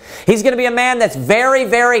charismatic. He's going to be a man that's very,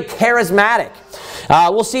 very charismatic.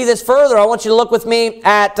 We'll see this further. I want you to look with me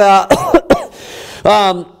at,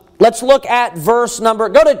 let's look at verse number,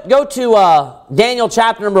 go to Daniel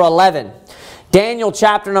chapter number 11. Daniel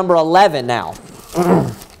chapter number 11 now.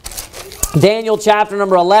 Daniel chapter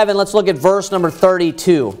number 11, let's look at verse number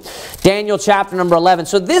 32. Daniel chapter number 11.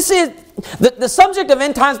 So this is, the subject of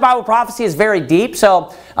end times Bible prophecy is very deep.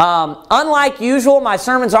 So unlike usual, my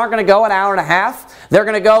sermons aren't going to go an hour and a half. They're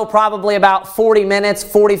going to go probably about 40 minutes,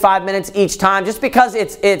 45 minutes each time, just because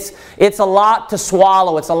it's a lot to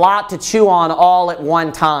swallow. It's a lot to chew on all at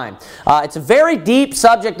one time. It's a very deep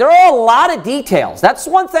subject. There are a lot of details. That's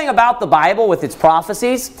one thing about the Bible with its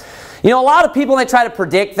prophecies. You know, a lot of people, they try to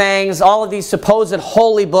predict things, all of these supposed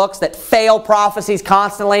holy books that fail prophecies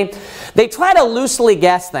constantly, they try to loosely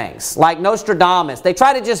guess things, like Nostradamus. They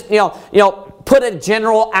try to just, put a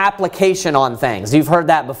general application on things. You've heard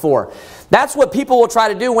that before. That's what people will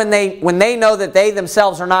try to do when they know that they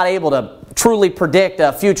themselves are not able to truly predict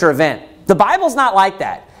a future event. The Bible's not like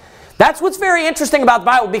that. That's what's very interesting about the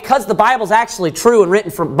Bible, because the Bible's actually true and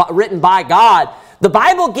written by God. The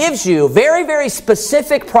Bible gives you very, very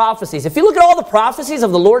specific prophecies. If you look at all the prophecies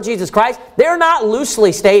of the Lord Jesus Christ, they're not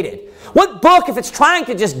loosely stated. What book, if it's trying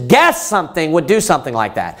to just guess something, would do something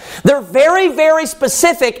like that? They're very, very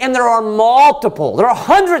specific, and there are multiple. There are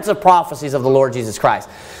hundreds of prophecies of the Lord Jesus Christ.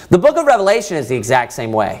 The book of Revelation is the exact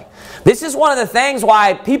same way. This is one of the things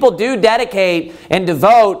why people do dedicate and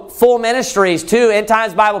devote full ministries to end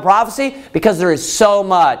times Bible prophecy, because there is so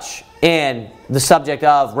much in the subject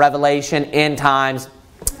of Revelation, end times,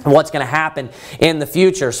 and what's going to happen in the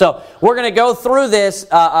future. So we're going to go through this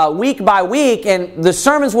week by week, and the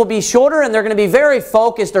sermons will be shorter, and they're going to be very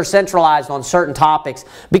focused or centralized on certain topics.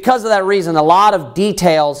 Because of that reason, a lot of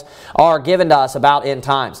details are given to us about end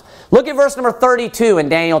times. Look at verse number 32 in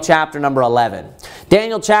Daniel chapter number 11.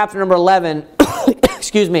 Daniel chapter number 11,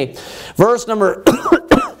 verse number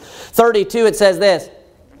 32, it says this,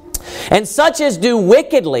 "And such as do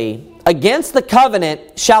wickedly against the covenant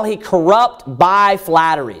shall he corrupt by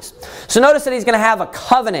flatteries." So notice that he's going to have a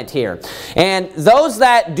covenant here. And those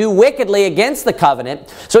that do wickedly against the covenant,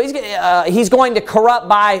 so he's going to corrupt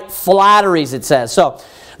by flatteries, it says. So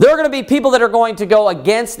there are going to be people that are going to go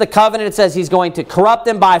against the covenant. It says he's going to corrupt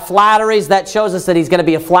them by flatteries. That shows us that he's going to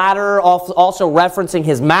be a flatterer, also referencing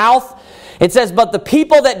his mouth. It says, "But the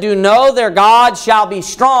people that do know their God shall be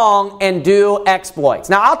strong and do exploits."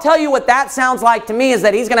 Now, I'll tell you what that sounds like to me is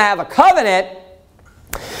that he's going to have a covenant,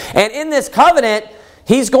 and in this covenant,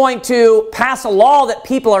 he's going to pass a law that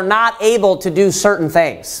people are not able to do certain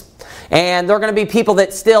things. And there are going to be people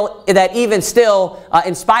that even still,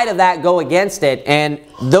 in spite of that, go against it. And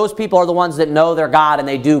those people are the ones that know their God, and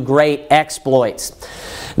they do great exploits.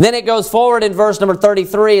 Then it goes forward in verse number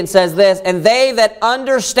 33 and says this, "And they that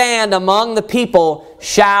understand among the people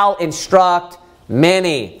shall instruct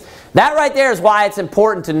many." That right there is why it's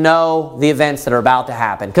important to know the events that are about to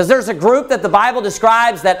happen. Because there's a group that the Bible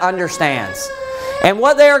describes that understands. And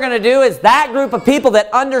what they are going to do is that group of people that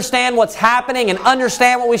understand what's happening and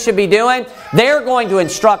understand what we should be doing, they're going to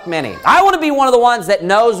instruct many. I want to be one of the ones that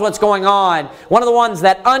knows what's going on, one of the ones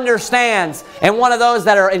that understands, and one of those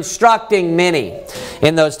that are instructing many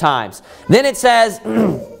in those times. Then it says,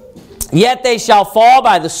 "Yet they shall fall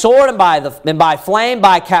by the sword and by flame,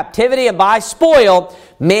 by captivity and by spoil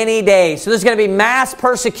many days." So there's going to be mass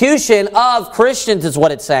persecution of Christians is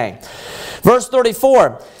what it's saying. Verse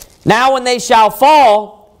 34, "Now when they shall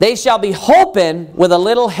fall, they shall be holpen with a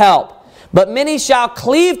little help. But many shall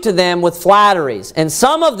cleave to them with flatteries. And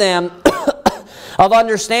some of them of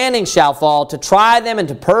understanding shall fall, to try them and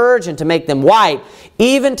to purge and to make them white,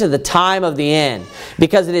 even to the time of the end.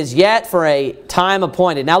 Because it is yet for a time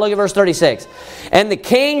appointed." Now look at verse 36. "And the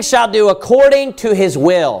king shall do according to his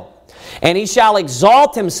will. And he shall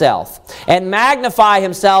exalt himself and magnify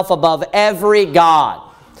himself above every god.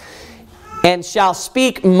 And shall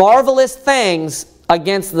speak marvelous things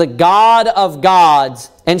against the God of gods,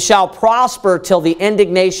 and shall prosper till the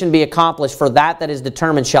indignation be accomplished, for that is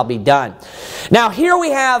determined shall be done." Now here we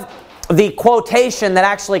have the quotation that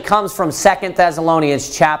actually comes from 2 Thessalonians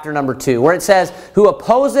chapter number 2, where it says, "Who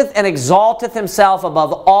opposeth and exalteth himself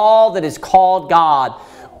above all that is called God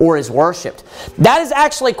or is worshipped." That is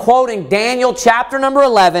actually quoting Daniel chapter number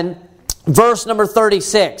 11, verse number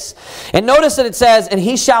 36. And notice that it says, "And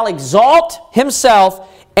he shall exalt himself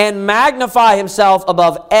and magnify himself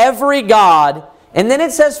above every god." And then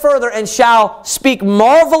it says further, "and shall speak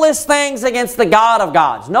marvelous things against the God of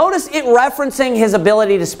gods." Notice it referencing his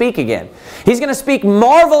ability to speak again. He's going to speak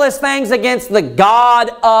marvelous things against the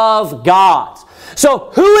God of gods. So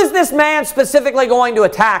who is this man specifically going to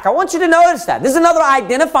attack? I want you to notice that. This is another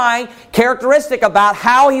identifying characteristic about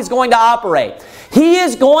how he's going to operate. He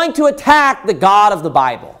is going to attack the God of the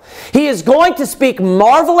Bible. He is going to speak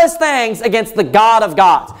marvelous things against the God of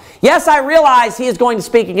gods. Yes, I realize he is going to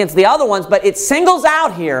speak against the other ones, but it singles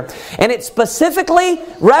out here, and it specifically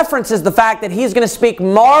references the fact that he's going to speak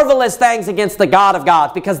marvelous things against the God of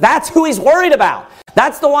gods, because that's who he's worried about.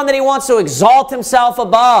 That's the one that he wants to exalt himself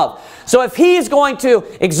above. So if he is going to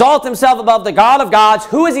exalt himself above the God of gods,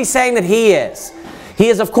 who is he saying that he is? He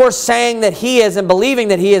is, of course, saying that he is and believing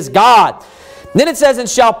that he is God. Then it says, and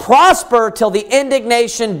shall prosper till the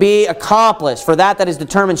indignation be accomplished. For that is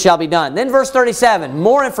determined shall be done. Then verse 37,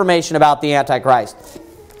 more information about the Antichrist.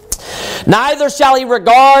 Neither shall he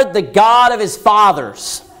regard the God of his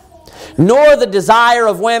fathers, nor the desire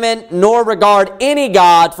of women, nor regard any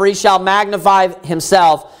God, for he shall magnify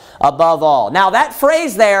himself above all. Now that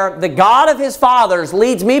phrase there, the God of his fathers,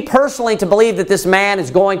 leads me personally to believe that this man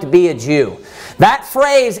is going to be a Jew. That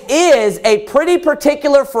phrase is a pretty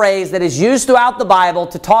particular phrase that is used throughout the Bible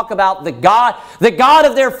to talk about the God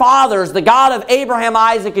of their fathers, the God of Abraham,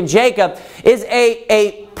 Isaac, and Jacob, is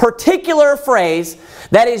a particular phrase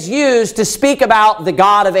that is used to speak about the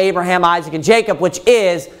God of Abraham, Isaac, and Jacob, which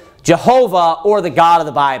is Jehovah, or the God of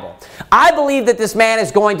the Bible. I believe that this man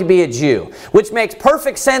is going to be a Jew, which makes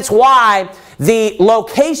perfect sense why the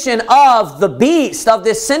location of the beast, of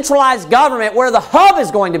this centralized government, where the hub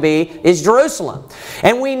is going to be, is Jerusalem.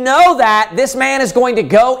 And we know that this man is going to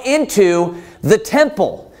go into the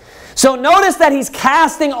temple. So notice that he's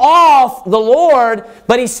casting off the Lord,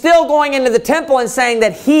 but he's still going into the temple and saying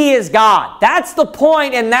that he is God. That's the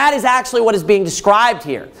point, and that is actually what is being described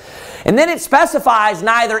here. And then it specifies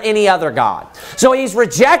neither any other God. So he's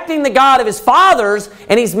rejecting the God of his fathers,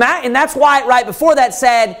 and that's why right before that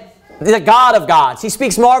said, the God of gods. He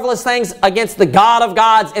speaks marvelous things against the God of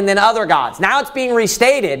gods and then other gods. Now it's being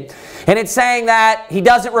restated, and it's saying that he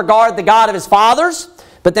doesn't regard the God of his fathers,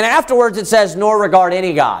 but then afterwards it says, nor regard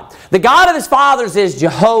any God. The God of his fathers is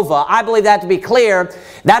Jehovah. I believe that to be clear.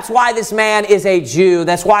 That's why this man is a Jew.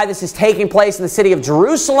 That's why this is taking place in the city of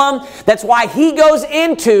Jerusalem. That's why he goes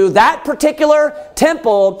into that particular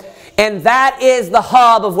temple, and that is the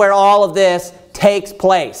hub of where all of this takes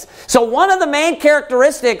place. So one of the main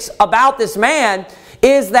characteristics about this man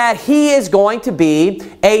is that he is going to be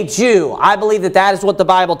a Jew. I believe that that is what the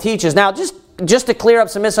Bible teaches. Now, just to clear up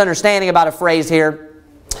some misunderstanding about a phrase here,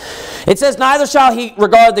 it says, neither shall he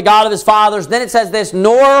regard the God of his fathers. Then it says this,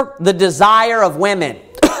 nor the desire of women.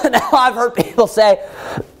 Now, I've heard people say,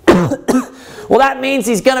 well, that means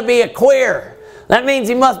he's going to be a queer. That means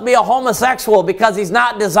he must be a homosexual because he's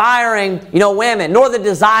not desiring, women, nor the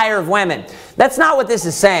desire of women. That's not what this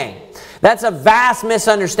is saying. That's a vast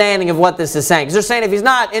misunderstanding of what this is saying. Because they're saying if he's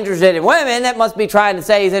not interested in women, that must be trying to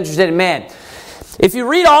say he's interested in men. If you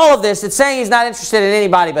read all of this, it's saying he's not interested in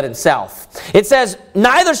anybody but himself. It says,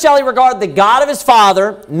 neither shall he regard the God of his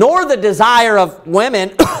father, nor the desire of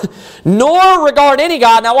women, nor regard any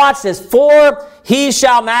God. Now watch this. For he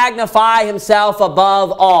shall magnify himself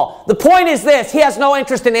above all. The point is this. He has no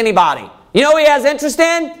interest in anybody. You know who he has interest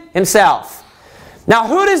in? Himself. Now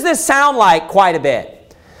who does this sound like quite a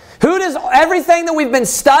bit? Who does everything that we've been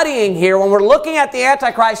studying here, when we're looking at the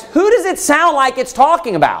Antichrist, who does it sound like it's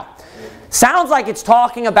talking about? Sounds like it's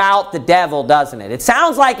talking about the devil, doesn't it? It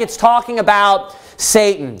sounds like it's talking about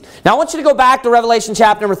Satan. Now I want you to go back to Revelation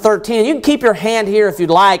chapter number 13. You can keep your hand here if you'd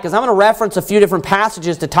like, because I'm going to reference a few different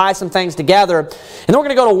passages to tie some things together. And then we're going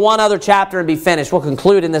to go to one other chapter and be finished. We'll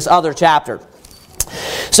conclude in this other chapter.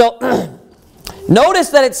 So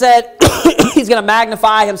notice that it said he's going to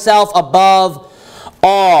magnify himself above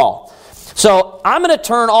all. So I'm going to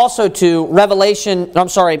turn also to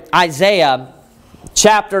Isaiah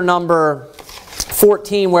chapter number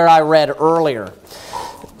 14, where I read earlier.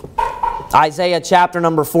 Isaiah chapter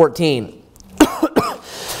number 14.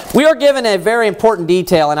 We are given a very important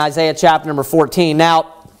detail in Isaiah chapter number 14.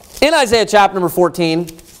 Now, in Isaiah chapter number 14,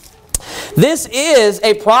 this is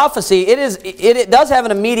a prophecy. It does have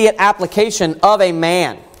an immediate application of a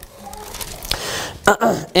man.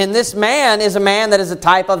 And this man is a man that is a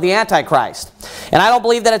type of the Antichrist. And I don't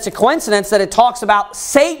believe that it's a coincidence that it talks about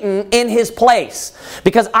Satan in his place.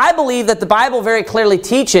 Because I believe that the Bible very clearly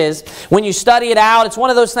teaches, when you study it out, it's one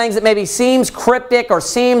of those things that maybe seems cryptic or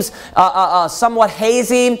seems somewhat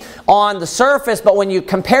hazy on the surface, but when you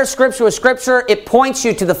compare Scripture with Scripture, it points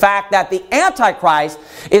you to the fact that the Antichrist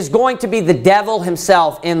is going to be the devil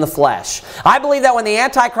himself in the flesh. I believe that when the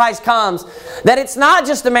Antichrist comes, that it's not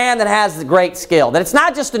just a man that has the great skill, that it's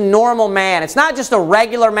not just a normal man, it's not just a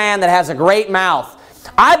regular man that has a great mouth.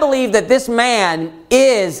 I believe that this man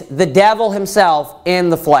is the devil himself in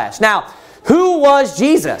the flesh. Now, who was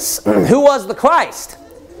Jesus? Who was the Christ?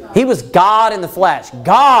 He was God in the flesh.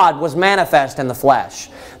 God was manifest in the flesh.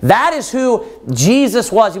 That is who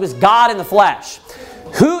Jesus was. He was God in the flesh.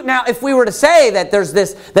 Now, if we were to say that there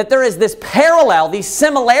is this parallel, these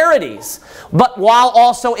similarities, but while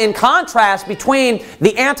also in contrast between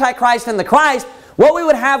the Antichrist and the Christ, what we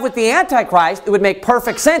would have with the Antichrist, it would make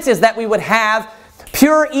perfect sense, is that we would have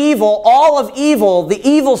pure evil, all of evil, the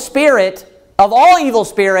evil spirit of all evil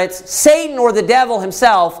spirits, Satan or the devil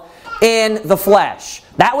himself, in the flesh.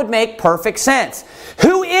 That would make perfect sense.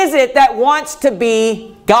 Who is it that wants to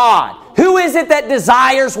be God? Who is it that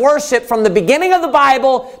desires worship from the beginning of the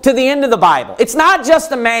Bible to the end of the Bible? It's not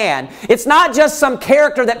just a man. It's not just some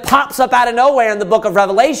character that pops up out of nowhere in the book of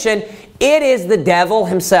Revelation. It is the devil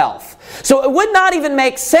himself. So it would not even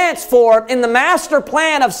make sense for, in the master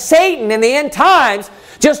plan of Satan in the end times,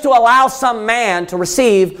 just to allow some man to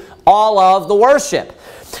receive all of the worship.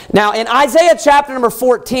 Now, in Isaiah chapter number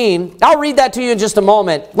 14, I'll read that to you in just a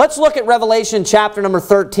moment. Let's look at Revelation chapter number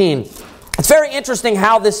 13. It's very interesting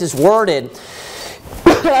how this is worded.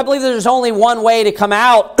 I believe there's only one way to come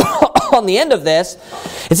out on the end of this.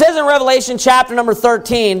 It says in Revelation chapter number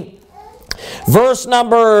 13, verse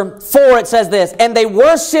number 4, it says this, "And they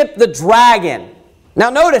worship the dragon." Now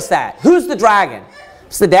notice that. Who's the dragon?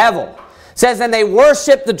 It's the devil. It says, "And they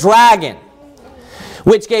worship the dragon,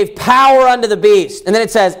 which gave power unto the beast." And then it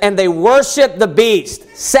says, "And they worship the beast,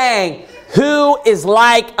 saying, Who is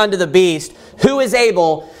like unto the beast? Who is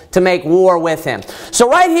able to make war with him?" So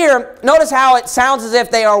right here, notice how it sounds as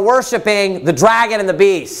if they are worshiping the dragon and the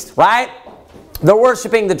beast, right? They're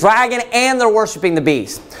worshiping the dragon and they're worshiping the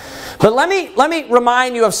beast. But let me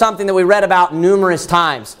remind you of something that we read about numerous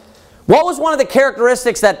times. What was one of the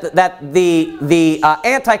characteristics that the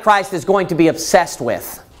Antichrist is going to be obsessed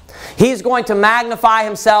with? He's going to magnify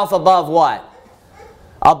himself above what?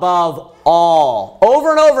 Above all.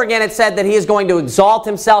 Over and over again it said that he is going to exalt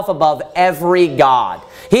himself above every god.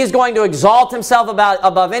 He is going to exalt himself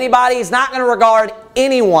above anybody. He's not going to regard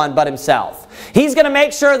anyone but himself. He's going to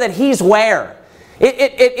make sure that he's where?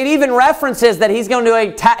 It even references that he's going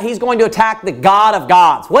to attack the God of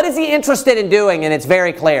gods. What is he interested in doing? And it's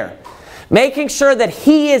very clear. Making sure that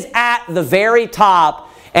he is at the very top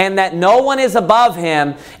and that no one is above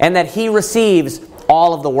him and that he receives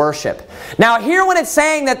all of the worship. Now here when it's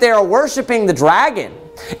saying that they are worshiping the dragon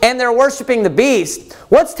and they're worshiping the beast,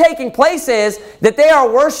 what's taking place is that they are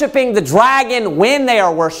worshiping the dragon when they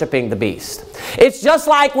are worshiping the beast. It's just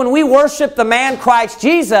like when we worship the man Christ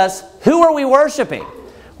Jesus, who are we worshiping?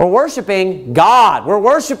 We're worshiping God. We're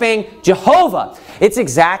worshiping Jehovah. It's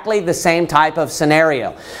exactly the same type of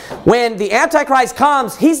scenario. When the Antichrist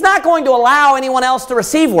comes, he's not going to allow anyone else to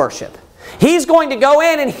receive worship. He's going to go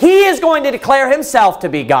in and he is going to declare himself to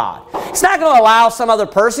be God. He's not going to allow some other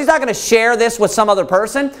person. He's not going to share this with some other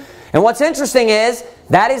person. And what's interesting is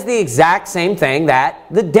that is the exact same thing that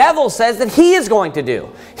the devil says that he is going to do.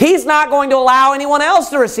 He's not going to allow anyone else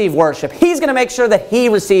to receive worship. He's going to make sure that he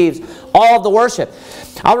receives all of the worship.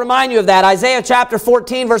 I'll remind you of that. Isaiah chapter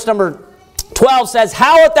 14 verse number 12 says,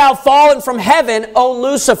 "How art thou fallen from heaven, O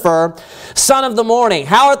Lucifer, son of the morning?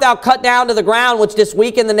 How art thou cut down to the ground, which didst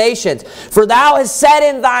weaken the nations? For thou hast said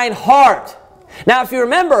in thine heart." Now, if you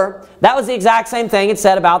remember, that was the exact same thing it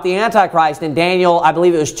said about the Antichrist in Daniel, I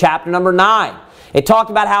believe it was chapter number 9. It talked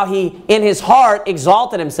about how he, in his heart,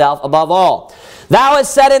 exalted himself above all. "Thou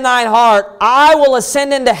hast said in thine heart, I will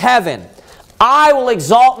ascend into heaven. I will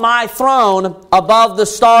exalt my throne above the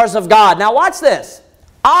stars of God." Now watch this.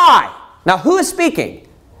 Now who is speaking?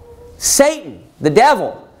 Satan, the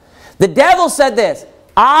devil. The devil said this,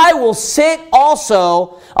 "I will sit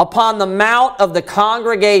also upon the mount of the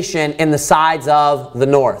congregation in the sides of the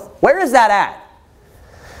north." Where is that at?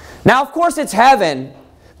 Now of course it's heaven,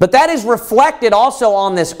 but that is reflected also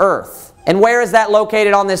on this earth. And where is that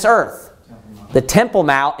located on this earth? The Temple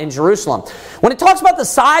Mount in Jerusalem. When it talks about the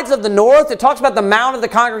sides of the north, it talks about the mount of the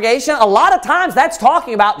congregation. A lot of times that's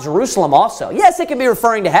talking about Jerusalem also. Yes, it can be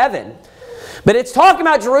referring to heaven, but it's talking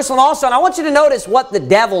about Jerusalem also. And I want you to notice what the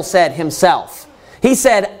devil said himself. He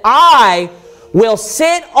said, "I will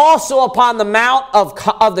sit also upon the mount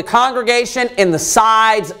of the congregation in the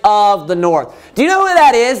sides of the north." Do you know who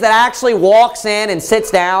that is that actually walks in and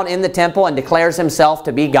sits down in the temple and declares himself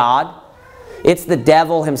to be God? It's the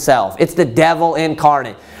devil himself. It's the devil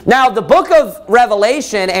incarnate. Now, the book of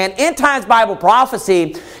Revelation and end times Bible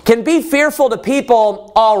prophecy can be fearful to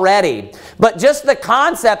people already. But just the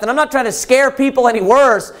concept, and I'm not trying to scare people any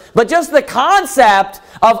worse, but just the concept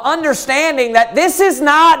of understanding that this is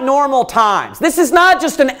not normal times. This is not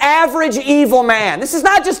just an average evil man. This is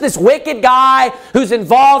not just this wicked guy who's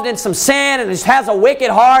involved in some sin and just has a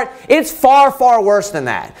wicked heart. It's far, far worse than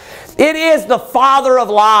that. It is the father of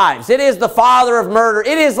lies. It is the father of murder.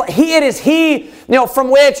 It is he, from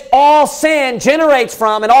which all sin generates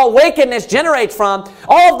from and all wickedness generates from.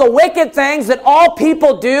 All of the wicked things that all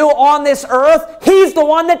people do on this earth, he's the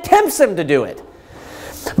one that tempts them to do it.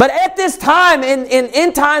 But at this time, in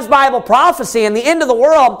end times Bible prophecy, in the end of the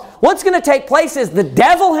world, what's going to take place is the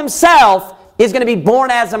devil himself is going to be born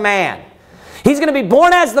as a man. He's going to be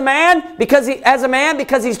born as the man because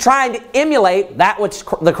he's trying to emulate that which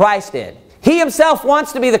the Christ did. He himself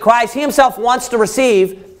wants to be the Christ. He himself wants to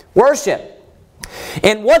receive worship.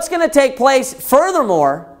 And what's going to take place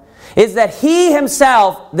furthermore is that he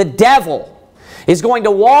himself, the devil, is going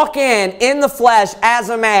to walk in the flesh as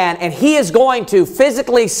a man, and he is going to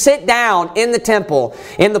physically sit down in the temple,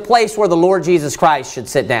 in the place where the Lord Jesus Christ should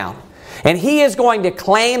sit down. And he is going to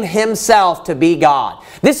claim himself to be God.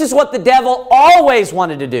 This is what the devil always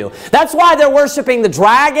wanted to do. That's why they're worshiping the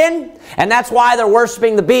dragon, and that's why they're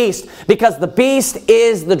worshiping the beast, because the beast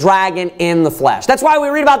is the dragon in the flesh. That's why we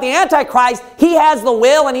read about the Antichrist. He has the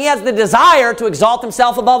will and he has the desire to exalt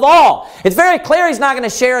himself above all. It's very clear he's not going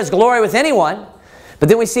to share his glory with anyone. But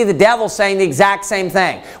then we see the devil saying the exact same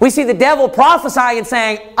thing. We see the devil prophesying and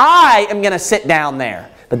saying, I am going to sit down there.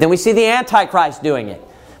 But then we see the Antichrist doing it.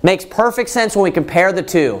 Makes perfect sense when we compare the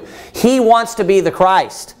two. He wants to be the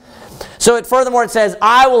Christ. So furthermore it says,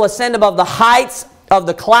 I will ascend above the heights of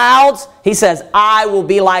the clouds. He says, I will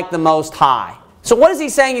be like the Most High. So what is he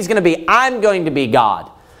saying he's going to be? I'm going to be God.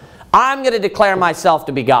 I'm going to declare myself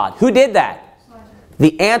to be God. Who did that?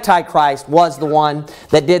 The Antichrist was the one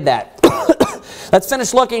that did that. Let's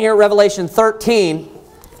finish looking here at Revelation 13.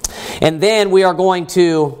 And then we are going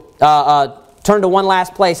to turn to one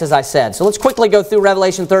last place, as I said. So let's quickly go through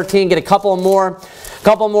Revelation 13, get a couple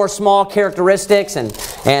more small characteristics and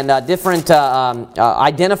different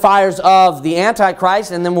identifiers of the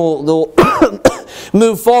Antichrist, and then we'll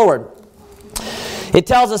move forward. It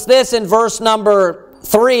tells us this in verse number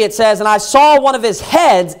 3. It says, And I saw one of his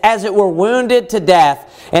heads as it were wounded to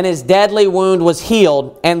death, and his deadly wound was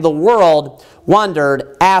healed, and all the world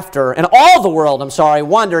wondered after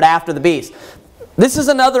the beast. This is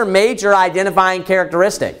another major identifying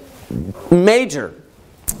characteristic. Major.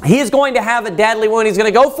 He is going to have a deadly wound. He's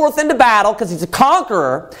going to go forth into battle because he's a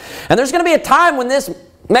conqueror. And there's going to be a time when this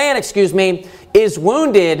man, is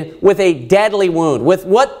wounded with a deadly wound, with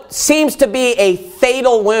what seems to be a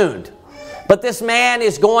fatal wound. But this man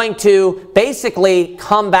is going to basically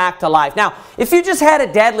come back to life. Now, if you just had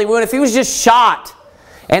a deadly wound, if he was just shot,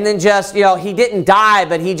 and then just, he didn't die,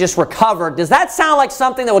 but he just recovered, does that sound like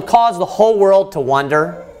something that would cause the whole world to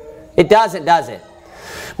wonder? It doesn't, does it?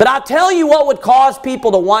 But I'll tell you what would cause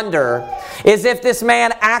people to wonder is if this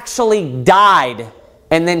man actually died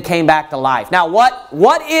and then came back to life. Now,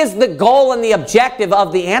 what is the goal and the objective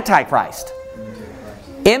of the Antichrist?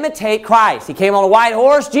 Imitate Christ. He came on a white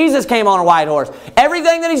horse. Jesus came on a white horse.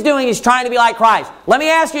 Everything that he's doing, he's trying to be like Christ. Let me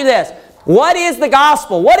ask you this. What is the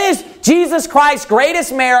gospel? What is Jesus Christ's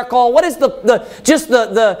greatest miracle? What is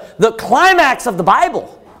the climax of the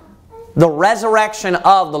Bible? The resurrection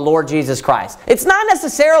of the Lord Jesus Christ. It's not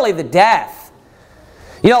necessarily the death.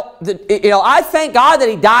 I thank God that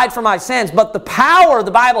he died for my sins, but the power,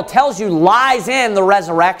 the Bible tells you, lies in the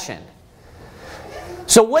resurrection.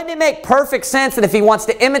 So wouldn't it make perfect sense that if he wants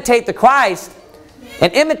to imitate the Christ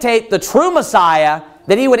and imitate the true Messiah,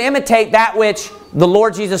 that he would imitate that which the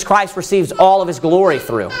Lord Jesus Christ receives all of his glory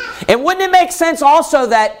through? And wouldn't it make sense also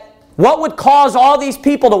that what would cause all these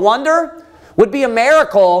people to wonder would be a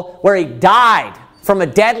miracle where he died from a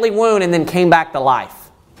deadly wound and then came back to life?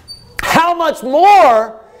 How much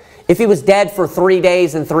more if he was dead for 3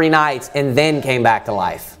 days and 3 nights and then came baof to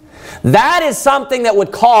life? That is something that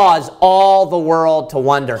would cause all the world to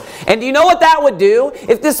wonder. And do you know what that would do?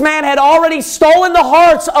 If this man had already stolen the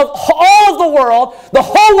hearts of all of the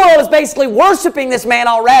whole world is basically worshiping this man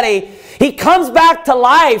already. He comes back to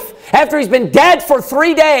life after he's been dead for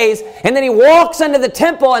 3 days, and then he walks into the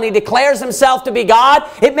temple and he declares himself to be God.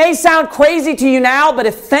 It may sound crazy to you now, but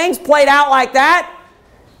if things played out like that,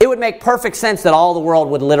 it would make perfect sense that all the world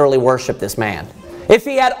would literally worship this man. If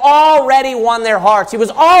he had already won their hearts, he was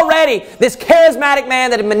already this charismatic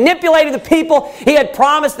man that had manipulated the people, he had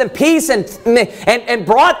promised them peace and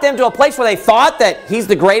brought them to a place where they thought that he's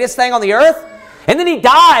the greatest thing on the earth. And then he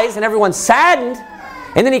dies and everyone's saddened,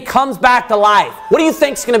 and then he comes back to life. What do you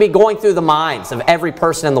think is going to be going through the minds of every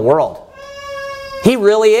person in the world? He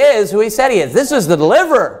really is who he said he is. This is the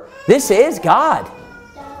deliverer. This is God.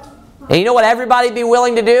 And you know what everybody would be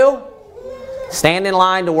willing to do? Stand in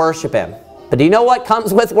line to worship Him. But do you know what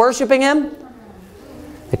comes with worshiping Him?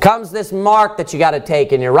 It comes this mark that you got to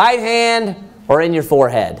take in your right hand or in your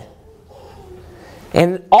forehead.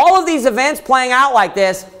 And all of these events playing out like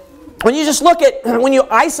this, when you just look at, when you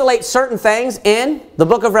isolate certain things in the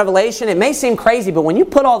book of Revelation, it may seem crazy, but when you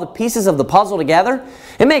put all the pieces of the puzzle together,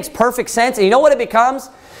 it makes perfect sense. And you know what it becomes?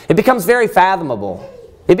 It becomes very fathomable.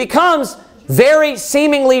 It becomes very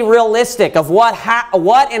seemingly realistic of what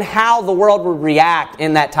and how the world would react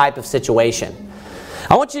in that type of situation.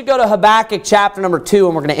 I want you to go to Habakkuk chapter number 2,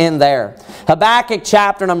 and we're going to end there. Habakkuk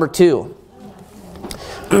chapter number 2.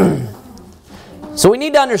 So we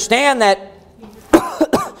need to understand that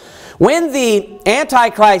when the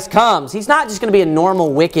Antichrist comes, he's not just going to be a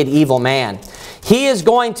normal, wicked, evil man. He is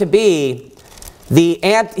going to be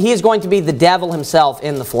the devil himself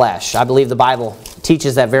in the flesh. I believe the Bible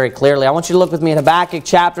teaches that very clearly. I want you to look with me at Habakkuk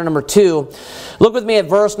chapter number 2. Look with me at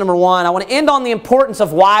verse number 1. I want to end on the importance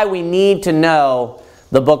of why we need to know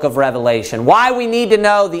the book of Revelation. Why we need to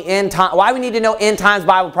know the end time, why we need to know end times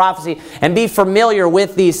Bible prophecy and be familiar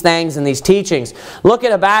with these things and these teachings. Look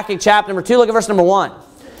at Habakkuk chapter number 2. Look at verse number 1.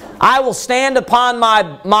 I will stand upon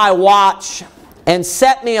my watch and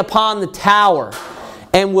set me upon the tower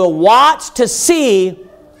and will watch to see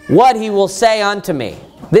what he will say unto me.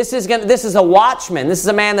 This is a watchman. This is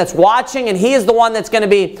a man that's watching, and he is the one that's going to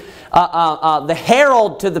be the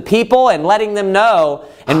herald to the people and letting them know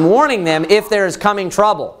and warning them if there is coming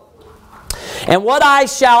trouble. And what I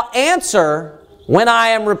shall answer when I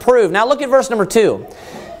am reproved. Now look at verse number 2.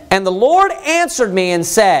 And the Lord answered me and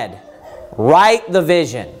said, write the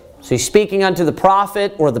vision. So he's speaking unto the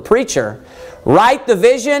prophet or the preacher. Write the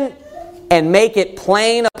vision and make it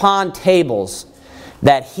plain upon tables,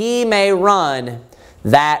 that he may run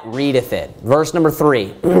that readeth it. Verse number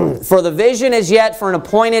 3. For the vision is yet for an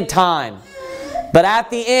appointed time, but at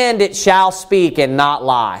the end it shall speak and not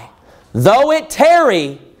lie. Though it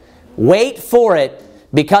tarry, wait for it,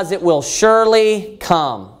 because it will surely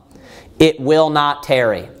come. It will not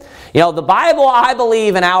tarry. You know, the Bible, I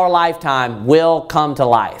believe, in our lifetime will come to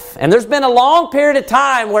life. And there's been a long period of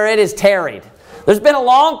time where it has tarried. There's been a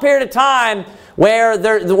long period of time where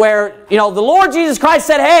the Lord Jesus Christ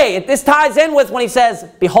said, hey, this ties in with when He says,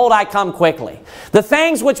 behold, I come quickly. The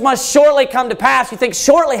things which must shortly come to pass. You think,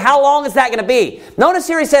 shortly, how long is that going to be? Notice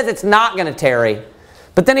here He says it's not going to tarry.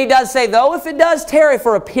 But then He does say, though, if it does tarry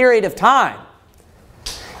for a period of time.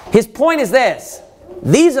 His point is this.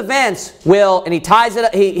 These events will, and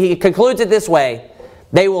he concludes it this way,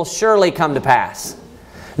 they will surely come to pass.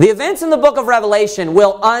 The events in the book of Revelation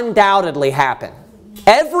will undoubtedly happen.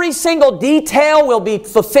 Every single detail will be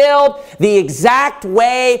fulfilled the exact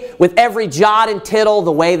way, with every jot and tittle,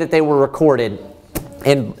 the way that they were recorded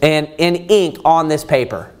in ink on this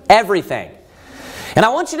paper. Everything. And I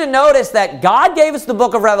want you to notice that God gave us the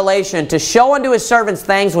book of Revelation to show unto His servants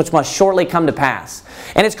things which must shortly come to pass.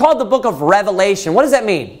 And it's called the book of Revelation. What does that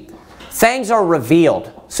mean? Things are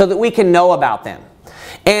revealed so that we can know about them.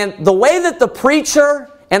 And the way that the preacher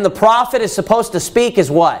and the prophet is supposed to speak is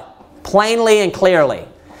what? Plainly and clearly.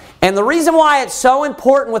 And the reason why it's so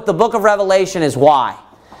important with the book of Revelation is why?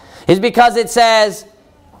 Is because it says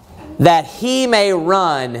that he may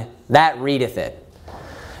run that readeth it.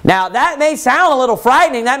 Now that may sound a little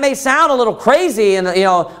frightening, that may sound a little crazy and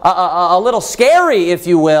a little scary, if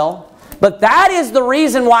you will. But that is the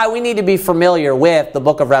reason why we need to be familiar with the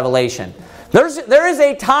book of Revelation. There is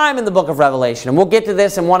a time in the book of Revelation, and we'll get to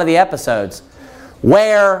this in one of the episodes,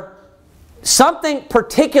 where something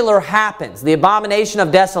particular happens, the abomination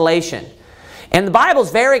of desolation. And the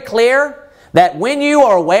Bible's very clear that when you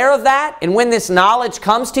are aware of that, and when this knowledge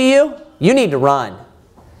comes to you, you need to run.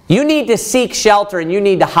 You need to seek shelter and you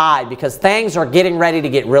need to hide, because things are getting ready to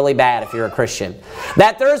get really bad if you're a Christian.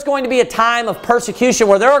 That there's going to be a time of persecution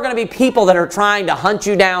where there are going to be people that are trying to hunt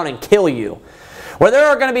you down and kill you. Where there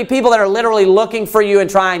are going to be people that are literally looking for you and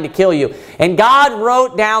trying to kill you. And God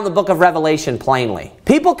wrote down the book of Revelation plainly.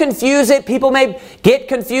 People confuse it. People may get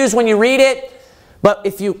confused when you read it. But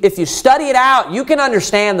if you study it out, you can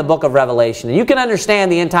understand the book of Revelation. And you can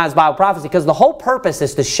understand the end times Bible prophecy, because the whole purpose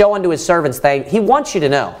is to show unto His servants things He wants you to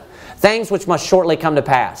know. Things which must shortly come to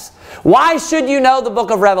pass. Why should you know the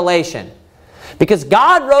book of Revelation? Because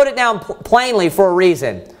God wrote it down plainly for a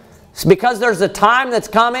reason. It's because there's a time that's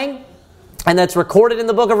coming, and that's recorded in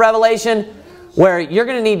the book of Revelation, where you're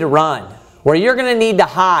going to need to run. Where you're going to need to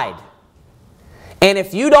hide. And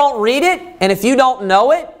if you don't read it, and if you don't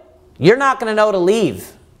know it, you're not going to know to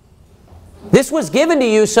leave. This was given to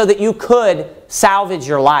you so that you could salvage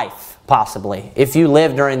your life, possibly, if you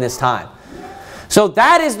live during this time. So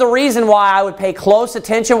that is the reason why I would pay close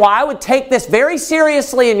attention, why I would take this very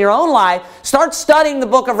seriously in your own life. Start studying the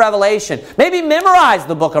book of Revelation. Maybe memorize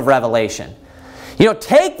the book of Revelation. You know,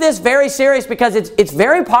 take this very serious because it's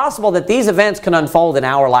very possible that these events can unfold in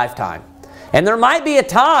our lifetime. And there might be a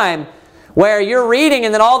time where you're reading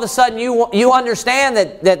and then all of a sudden you understand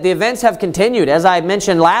that the events have continued, as I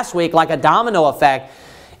mentioned last week, like a domino effect.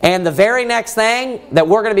 And the very next thing that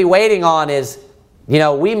we're going to be waiting on is, you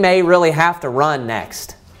know, we may really have to run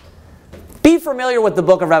next. Be familiar with the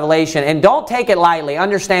book of Revelation and don't take it lightly.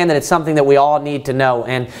 Understand that it's something that we all need to know.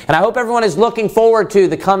 And I hope everyone is looking forward to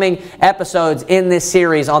the coming episodes in this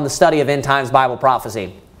series on the study of end times Bible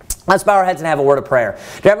prophecy. Let's bow our heads and have a word of prayer.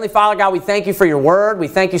 Dear Heavenly Father, God, we thank you for your word. We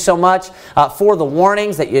thank you so much for the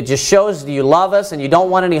warnings that it just shows that you love us and you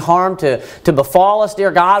don't want any harm to befall us,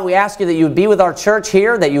 dear God. We ask you that you would be with our church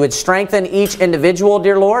here, that you would strengthen each individual,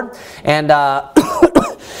 dear Lord, and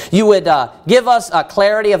you would give us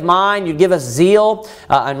clarity of mind. You'd give us zeal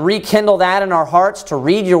and rekindle that in our hearts to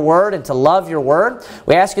read your word and to love your word.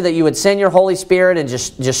 We ask you that you would send your Holy Spirit and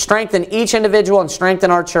just strengthen each individual and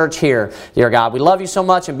strengthen our church here, dear God. We love you so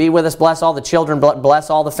much, and be with us. Bless all the children. Bless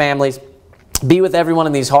all the families. Be with everyone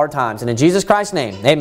in these hard times. And in Jesus Christ's name, amen.